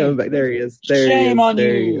 Shame. He's coming back. There he is. Shame on you.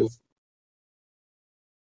 He is.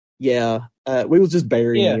 Yeah. We was just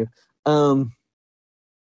burying you.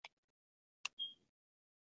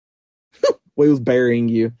 We was burying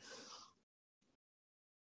you.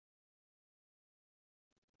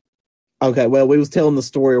 Okay, well, we was telling the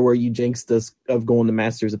story where you jinxed us of going to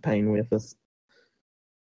Masters of Pain with us.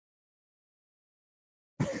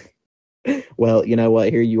 Well, you know what?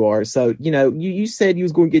 Here you are. So, you know, you said you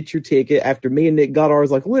was going to get your ticket after me and Nick got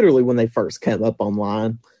ours, like literally when they first came up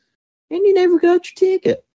online. And you never got your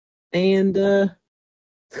ticket. And,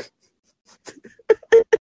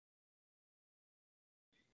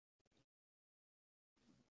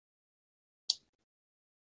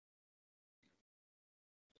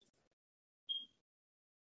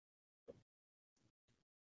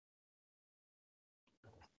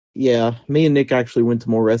 yeah, me and Nick actually went to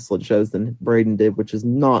more wrestling shows than Brayden did, which is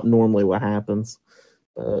not normally what happens.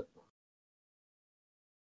 But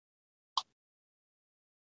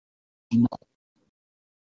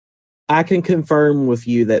I can confirm with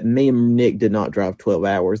you that me and Nick did not drive 12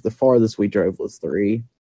 hours. The farthest we drove was 3.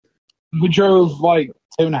 We drove like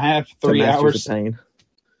 2.5, 3 hours. Of Pain.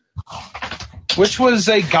 Which was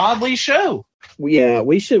a godly show. Yeah,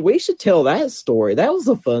 we should tell that story. That was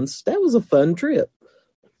a fun trip.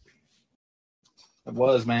 It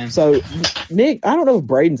was, man. So, Nick, I don't know if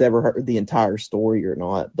Brayden's ever heard the entire story or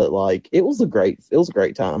not, but like it was a great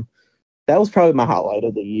time. That was probably my highlight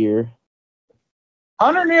of the year.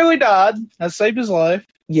 Hunter nearly died. I saved his life.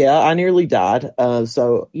 Yeah, I nearly died.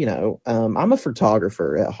 So, you know, I'm a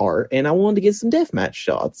photographer at heart, and I wanted to get some deathmatch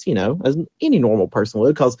shots, you know, as any normal person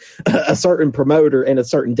would, because a certain promoter and a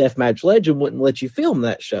certain deathmatch legend wouldn't let you film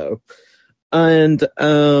that show. And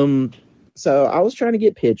so I was trying to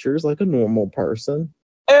get pictures like a normal person.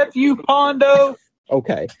 F you, Pondo.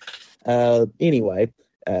 Okay. Anyway,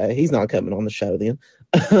 he's not coming on the show then.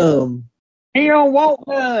 He don't want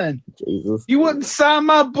none. Jesus. You wouldn't sign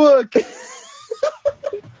my book.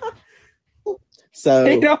 So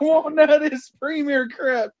he don't want none of this premier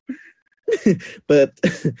crap. But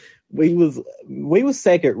we was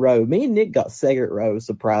second row. Me and Nick got second row,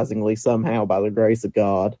 surprisingly, somehow by the grace of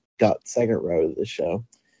God, got second row of the show.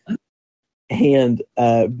 And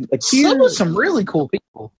some really cool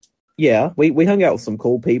people. Yeah, we hung out with some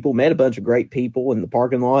cool people, met a bunch of great people in the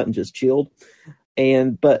parking lot, and just chilled.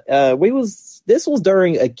 But this was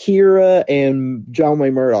during Akira and John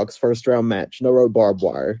Wayne Murdoch's first round match, no road barbed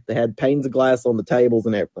wire. They had panes of glass on the tables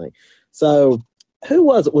and everything. So who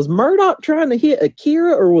was it? Was Murdoch trying to hit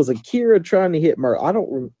Akira, or was Akira trying to hit Murdoch? I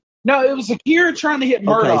don't remember. No, it was Akira trying to hit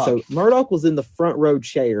Murdoch. Okay, so Murdoch was in the front row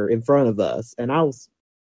chair in front of us, and I was.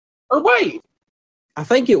 Or wait, I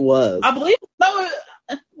think it was. I believe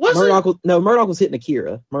Murdoch was hitting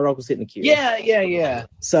Akira. Yeah.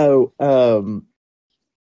 So,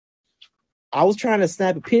 I was trying to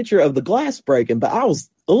snap a picture of the glass breaking, but I was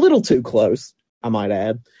a little too close, I might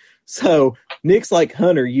add. So Nick's like,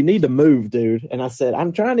 Hunter, you need to move, dude. And I said,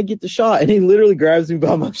 I'm trying to get the shot. And he literally grabs me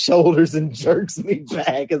by my shoulders and jerks me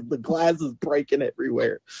back as the glass is breaking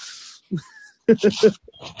everywhere.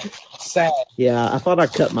 Sad. Yeah, I thought I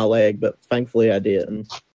cut my leg, but thankfully I didn't.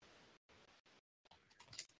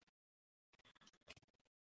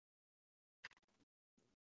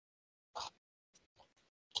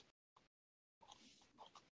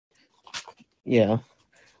 Yeah.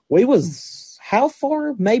 We was how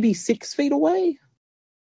far? Maybe 6 feet away?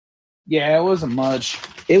 Yeah, it wasn't much.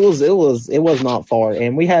 It was not far.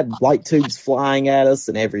 And we had light tubes flying at us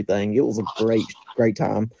and everything. It was a great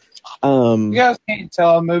time. You guys can't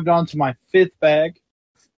tell I moved on to my 5th bag.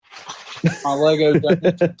 My Lego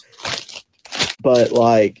jacket. But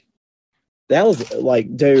like that was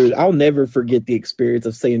like, dude, I'll never forget the experience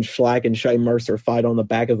of seeing Schlack and Shea Mercer fight on the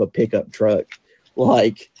back of a pickup truck.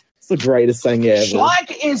 Like, it's the greatest thing ever.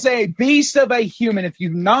 Schlack is a beast of a human. If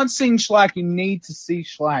you've not seen Schlack, you need to see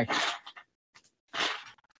Schlack.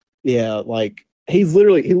 Yeah, like he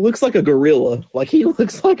looks like a gorilla. Like he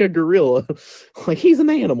looks like a gorilla. Like he's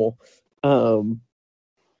an animal. But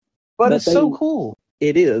it's so cool.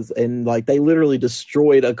 It is. And like they literally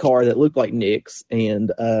destroyed a car that looked like Nick's.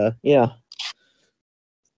 And yeah.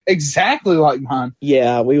 Exactly like mine.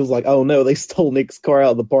 Yeah, we was like, oh no, they stole Nick's car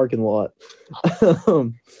out of the parking lot.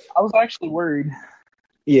 I was actually worried.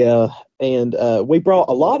 Yeah, and we brought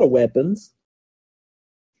a lot of weapons.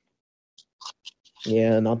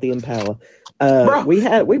 Yeah, not the Impala.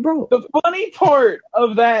 We brought. The funny part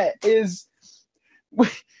of that is we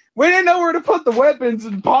didn't know where to put the weapons,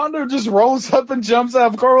 and Pondo just rolls up and jumps out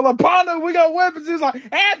of the car. We're like, Pondo, we got weapons. He's like,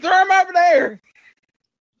 throw them over there.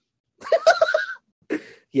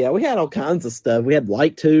 Yeah, we had all kinds of stuff. We had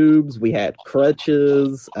light tubes. We had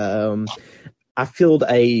crutches. I filled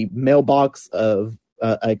a mailbox of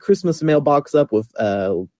a Christmas mailbox up with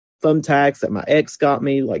thumbtacks that my ex got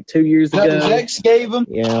me like 2 years ago. His ex gave him.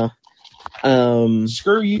 Yeah.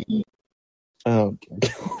 Screw you. Oh.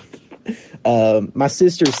 My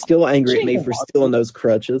sister's still angry at me for stealing those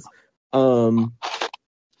crutches.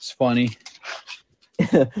 It's funny.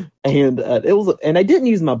 And I didn't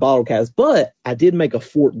use my bottle cast, but I did make a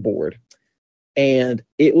fort board, and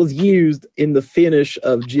it was used in the finish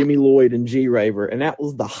of Jimmy Lloyd and G Raver, and that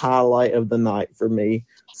was the highlight of the night for me,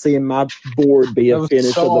 seeing my board be a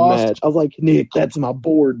finish of the match. I was like, Nick, that's my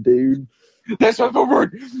board, dude. That's my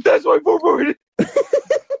board. That's my board.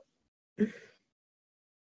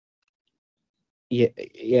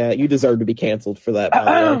 Yeah, you deserve to be canceled for that. By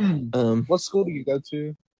the way. What school do you go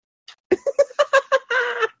to?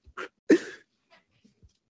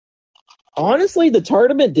 Honestly, the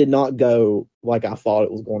tournament did not go like I thought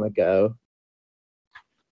it was going to go.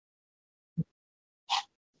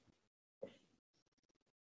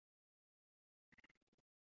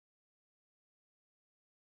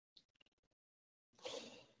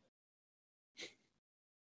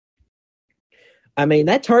 I mean,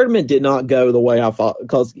 that tournament did not go the way I thought,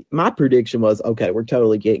 because my prediction was, okay, we're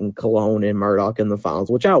totally getting Cologne and Murdoch in the finals,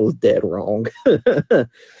 which I was dead wrong.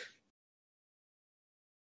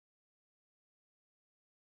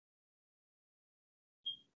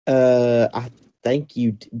 I think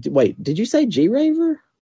you wait. Did you say G Raver?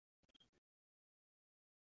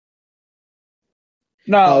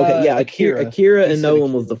 No. Oh, okay, yeah. Akira and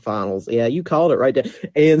Nolan was the finals. Yeah, you called it right there.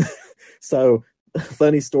 And so,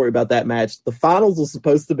 funny story about that match. The finals was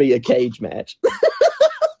supposed to be a cage match,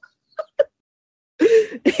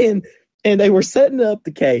 and they were setting up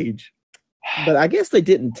the cage, but I guess they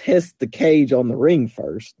didn't test the cage on the ring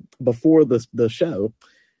first before the show.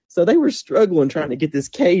 So they were struggling trying to get this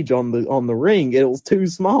cage on the ring. It was too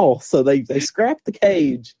small, so they scrapped the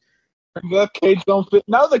cage. That cage don't fit.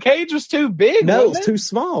 No, the cage was too big. No, it was too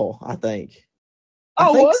small, I think.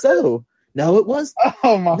 I think so. No, it was.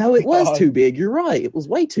 Oh my! No, it was too big. You're right. It was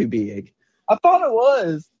way too big. I thought it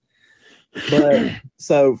was. But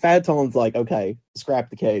so Faton's like, okay, scrap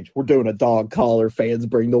the cage. We're doing a dog collar. Fans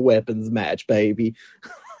bring the weapons match, baby.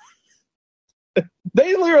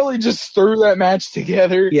 They literally just threw that match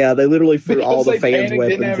together. Yeah, they literally threw all the fans'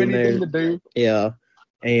 weapons didn't have in anything there. To do. Yeah.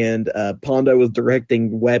 And Pondo was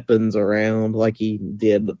directing weapons around like he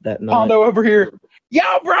did that night. Pondo over here.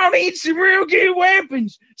 Y'all brought in some real good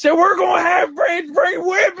weapons, so we're going to have friends bring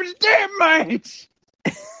weapons to that match.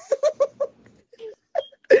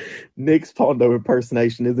 Nick's Pondo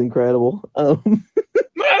impersonation is incredible. Mother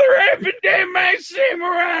effing damn my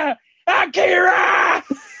samurai. Akira!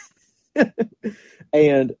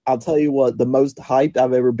 And I'll tell you what, the most hyped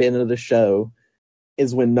I've ever been at a show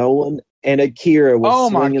is when Nolan and Akira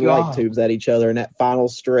was swinging light tubes at each other in that final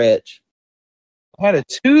stretch. Had a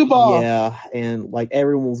tube off. Yeah, and like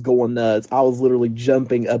everyone was going nuts. I was literally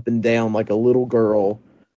jumping up and down like a little girl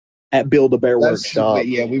at Build-A-Bear Workshop.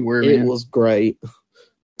 Yeah, we were. It was great.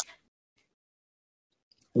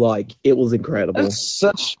 Like, it was incredible. That's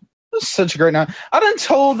such a great night. I done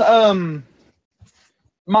told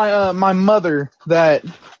my mother that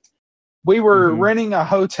we were renting a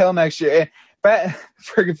hotel next year.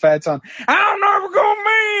 Freaking Fat's on. I'm never gonna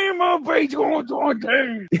be my page going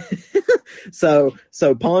 20. So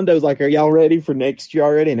Pondo's like, "Are y'all ready for next year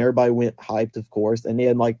already?" And everybody went hyped, of course. And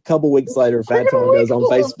then like a couple weeks later, Fat's on goes on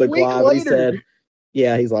Facebook Live. And he said,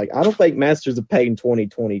 "Yeah, he's like, I don't think Masters of Pain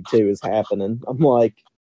 2022 is happening." I'm like,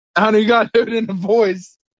 "I know you got to do it in the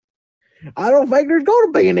voice." I don't think there's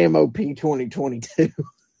going to be an MOP 2022.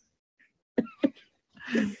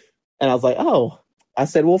 And I was like, "Oh," I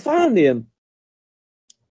said, "We'll find him."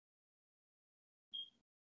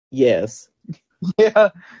 Yes. Yeah.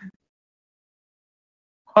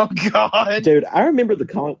 Oh God, dude! I remember the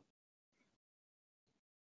con.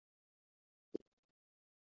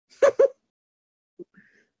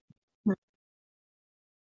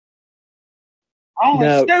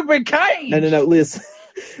 No, stupid cage. No. Listen,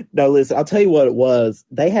 listen. I'll tell you what it was.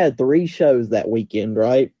 They had 3 shows that weekend,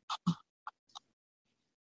 right?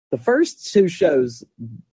 The first 2 shows,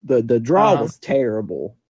 the draw was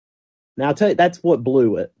terrible. Now I'll tell you, that's what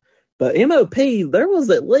blew it. But MOP, there was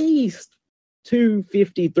at least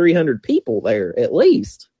 250, 300 people there, at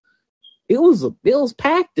least. It was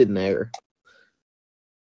packed in there.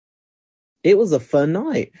 It was a fun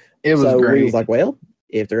night. It was great. We was like, well,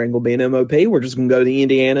 if there ain't going to be an MOP, we're just going to go to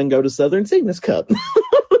Indiana and go to Southern Cygnus Cup.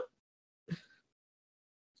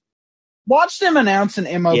 Watch them announce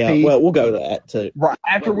an MOP. Yeah, well, we'll go to that, too. Right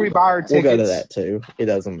after we buy our tickets. We'll go to that, too. It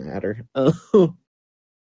doesn't matter.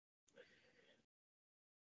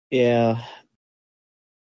 Yeah.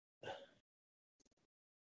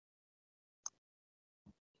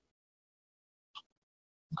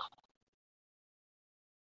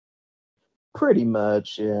 Pretty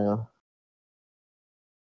much, yeah.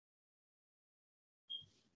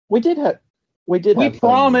 We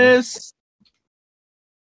promise.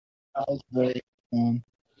 That was great.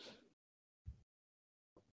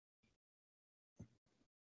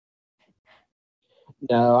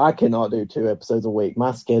 No, I cannot do 2 episodes a week.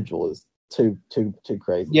 My schedule is too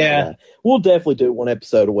crazy. Yeah. We'll definitely do 1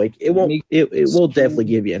 episode a week. It won't it will definitely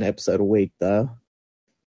give you an episode a week though.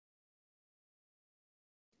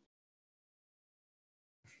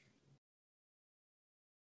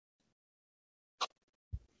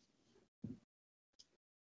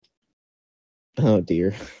 Oh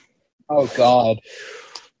dear. Oh God.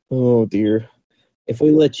 Oh dear. If we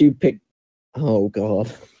let you pick, oh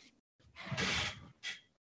God.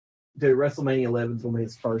 Dude, WrestleMania 11 is going to be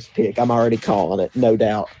his first pick. I'm already calling it, no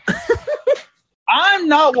doubt. I'm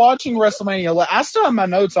not watching WrestleMania 11. I still have my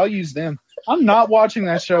notes. I'll use them. I'm not watching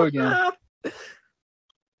that show again.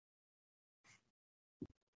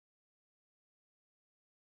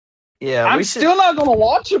 Yeah, I'm still not going to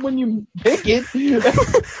watch it when you pick it.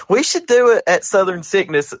 We should do it at Southern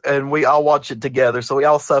Cygnus, and we all watch it together, so we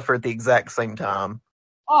all suffer at the exact same time.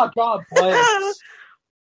 Oh, God bless.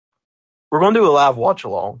 We're going to do a live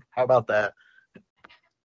watch-along. How about that?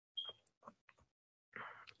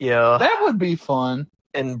 Yeah. That would be fun.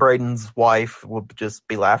 And Braden's wife would just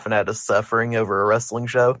be laughing at us suffering over a wrestling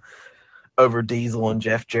show, over Diesel and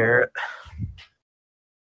Jeff Jarrett.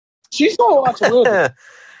 She's going to watch a little bit.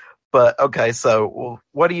 But, okay, so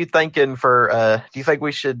what are you thinking for, do you think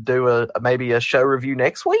we should do maybe a show review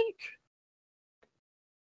next week?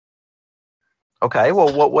 Okay,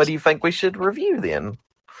 well, what do you think we should review then?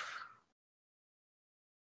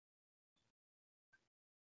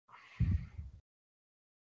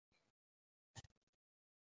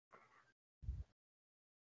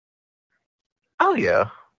 Oh yeah,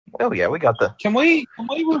 we got the. Can we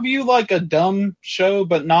review like a dumb show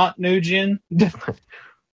but not New Gen?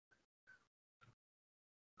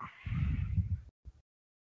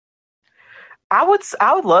 I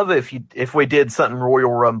would love it if we did something Royal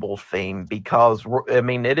Rumble themed, because I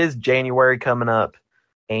mean it is January coming up,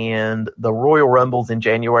 and the Royal Rumble's in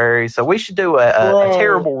January, so we should do a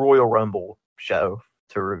terrible Royal Rumble show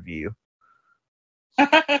to review.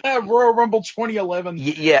 Royal Rumble 2011.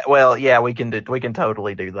 Yeah, well, yeah, we can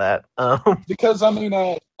totally do that. Because I mean,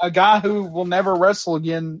 a guy who will never wrestle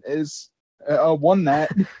again is won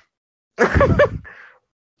that.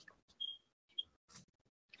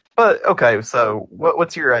 But okay, so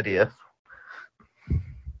what's your idea?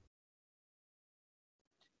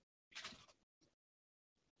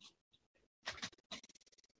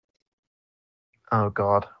 Oh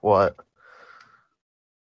God, what?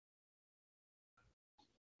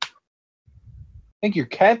 I think you're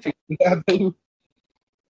catfishing that boo.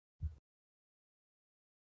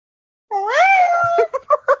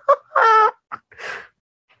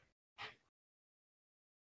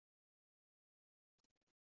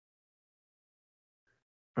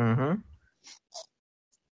 Mm-hmm.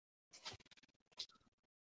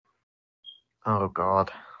 Oh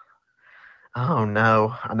God. Oh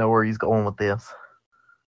no. I know where he's going with this.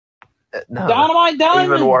 No. Dynamite Diamond.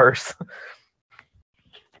 Even worse.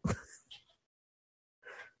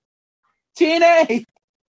 TNA.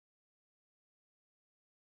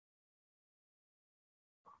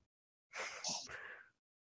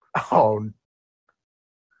 Oh.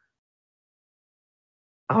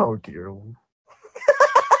 Oh dear.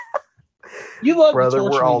 You love Brother, to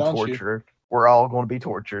torture we're all me, don't tortured. You? We're all going to be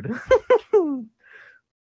tortured.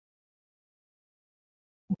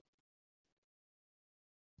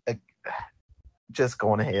 Just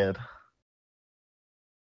going ahead.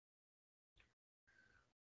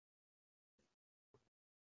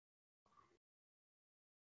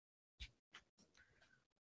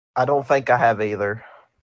 I don't think I have either.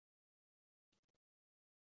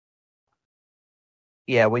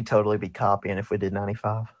 Yeah, we'd totally be copying if we did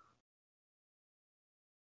 95.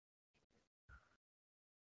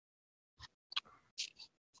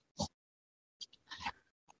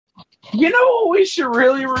 You know what we should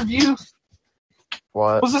really review?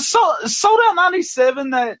 What? Was it Sold Out 97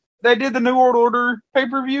 that they did the New World Order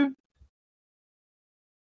pay-per-view?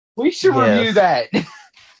 We should review that.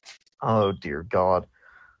 Oh, dear God.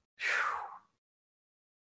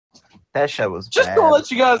 That show was Just bad. to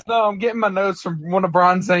let you guys know, I'm getting my notes from one of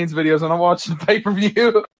Brian Zane's videos and I'm watching the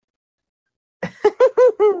pay-per-view.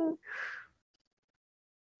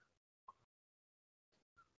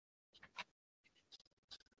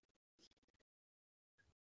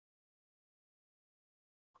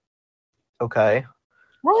 Okay.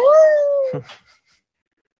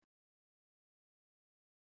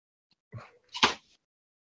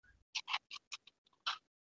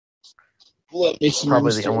 Probably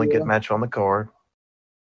the only good match on the card.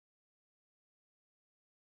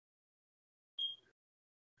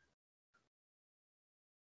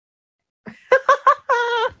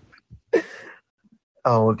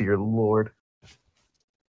 Oh, dear Lord.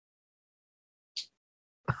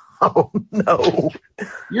 Oh, no.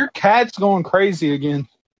 Your cat's going crazy again.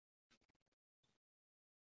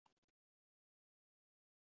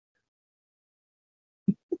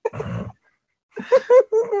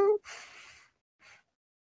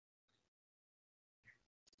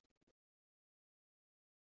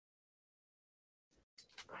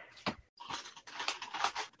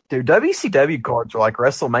 Dude, WCW cards are like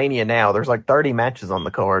WrestleMania now. There's like 30 matches on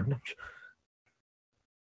the card.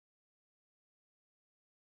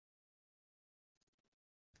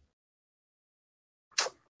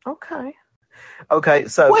 Okay. Okay,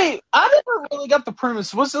 so... Wait, I never really got the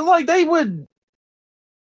premise. Was it like they would...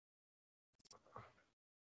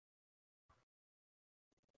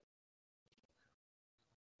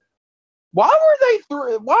 Why were they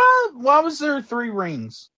three? Why was there 3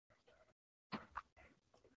 rings?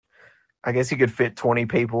 I guess you could fit 20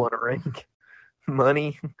 people in a ring.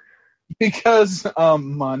 Money. Because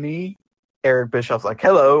money. Eric Bischoff's like,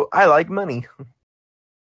 hello, I like money.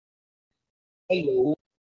 Hello.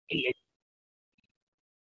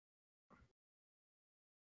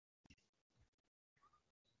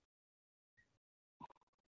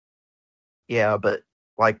 Yeah, but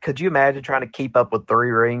like, could you imagine trying to keep up with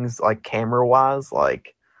 3 rings, like camera wise?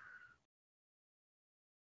 Like,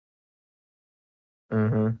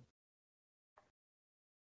 mm-hmm.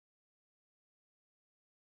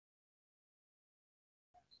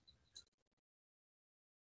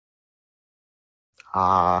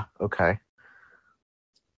 Ah, okay.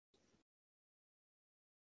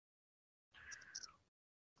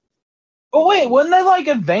 Oh wait, wasn't they like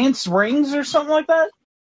advanced rings or something like that?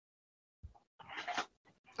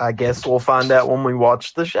 I guess we'll find out when we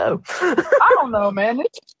watch the show. I don't know, man.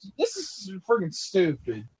 This is freaking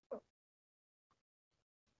stupid.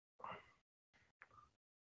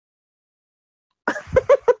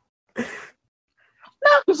 No,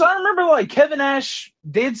 because I remember like Kevin Nash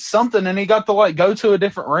did something and he got to like go to a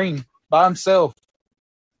different ring by himself.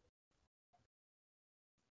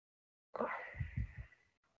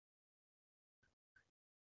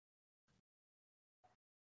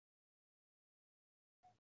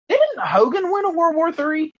 Didn't Hogan win a World War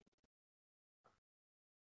III?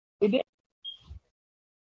 He did.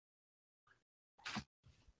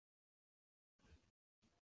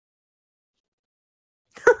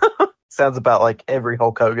 Sounds about like every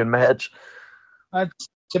Hulk Hogan match. That's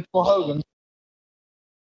typical Hogan.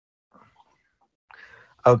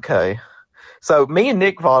 Okay. So me and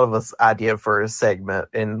Nick thought of this idea for a segment,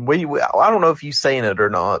 and we I don't know if you've seen it or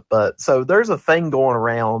not, but so there's a thing going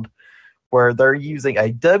around where they're using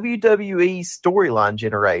a WWE storyline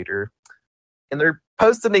generator, and they're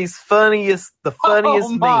posting the funniest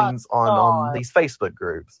memes on these Facebook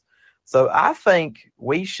groups. So I think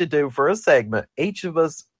we should do for a segment, each of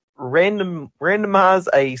us randomize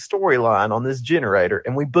a storyline on this generator,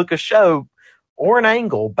 and we book a show or an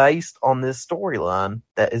angle based on this storyline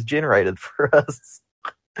that is generated for us.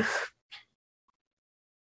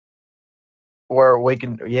 Or we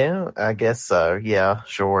can, yeah, I guess so. Yeah,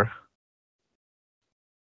 sure.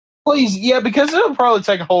 Please, yeah, because it'll probably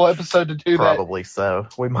take a whole episode to do that. Probably so.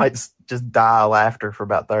 We might just die of laughter for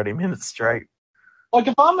about 30 minutes straight. Like,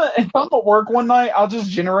 if I'm at work one night, I'll just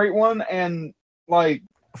generate one and, like...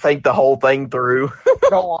 think the whole thing through.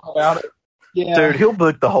 Go on about it. Yeah. Dude, he'll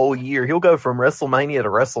book the whole year. He'll go from WrestleMania to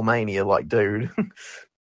WrestleMania, like, dude.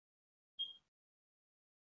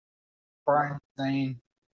 Brian Zane.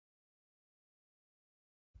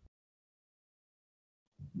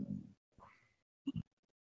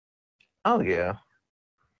 Oh, yeah.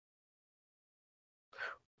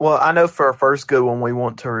 Well, I know for our first good one, we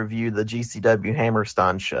want to review the GCW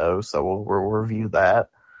Hammerstein show, so we'll review that.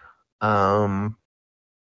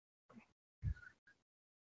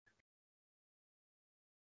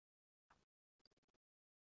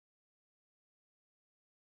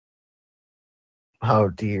 Oh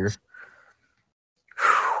dear.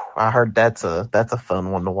 I heard that's a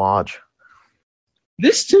fun one to watch.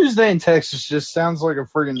 This Tuesday in Texas just sounds like a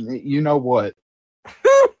friggin' you know what.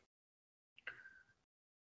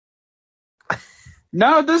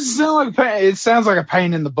 No, it doesn't sound like pain. It sounds like a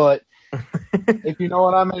pain in the butt. If you know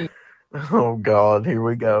what I mean. Oh God, here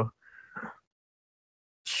we go.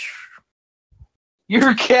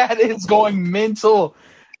 Your cat is going mental.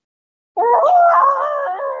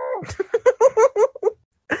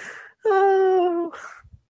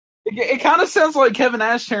 It kind of sounds like Kevin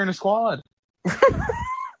Nash tearing a squad.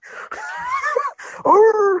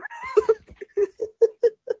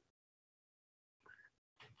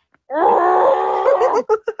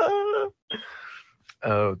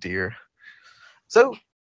 Oh dear. So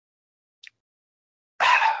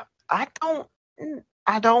I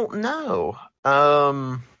don't know.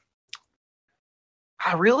 I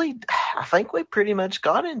think we pretty much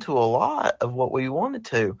got into a lot of what we wanted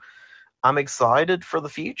to. I'm excited for the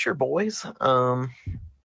future, boys. Oh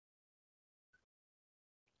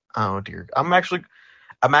dear. I'm actually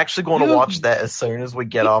going to watch that as soon as we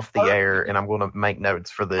get off the air, and I'm going to make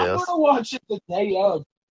notes for this. I'm going to watch it the day of.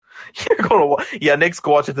 You're going to yeah, Nick's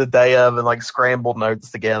going to watch it the day of and like scramble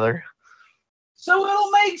notes together. So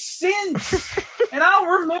it'll make sense, and I'll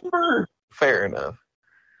remember. Fair enough.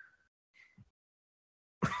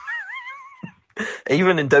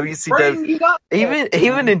 Even in WCW,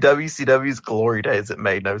 even in WCW's glory days, it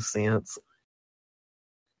made no sense.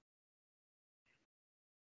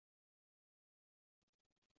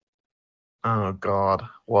 Oh God,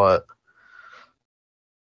 what?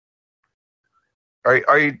 Are you?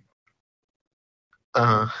 Are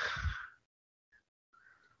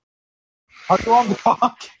you on the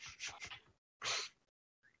clock?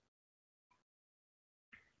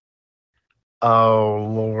 Oh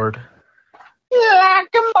Lord. Like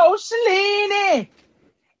a Mussolini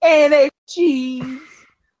and a cheese.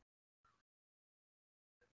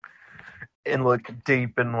 And look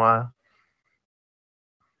deep and wide.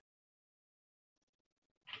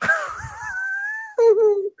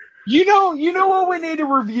 You know what we need to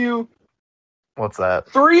review? What's that?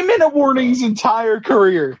 3-minute Warning's entire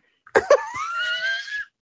career.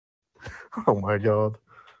 Oh my God.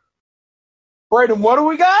 Brayden, what do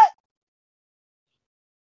we got?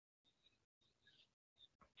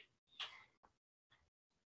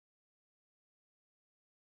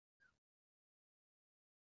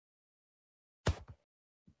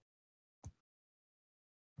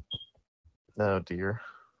 Oh dear.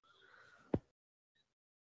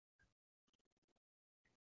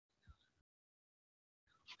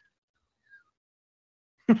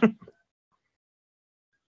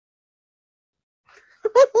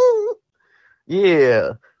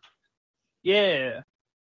 Yeah. Yeah.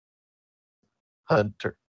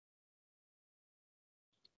 Hunter,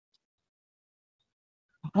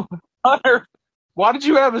 why did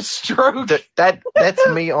you have a stroke? That's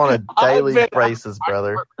me on a daily basis,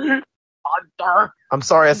 brother. Hunter. I'm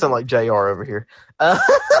sorry I sound like JR over here.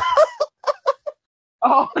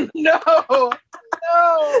 Oh, no.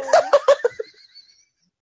 No.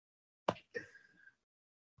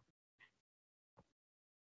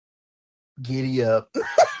 Giddy up.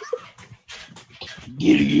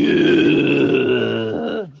 Giddy up.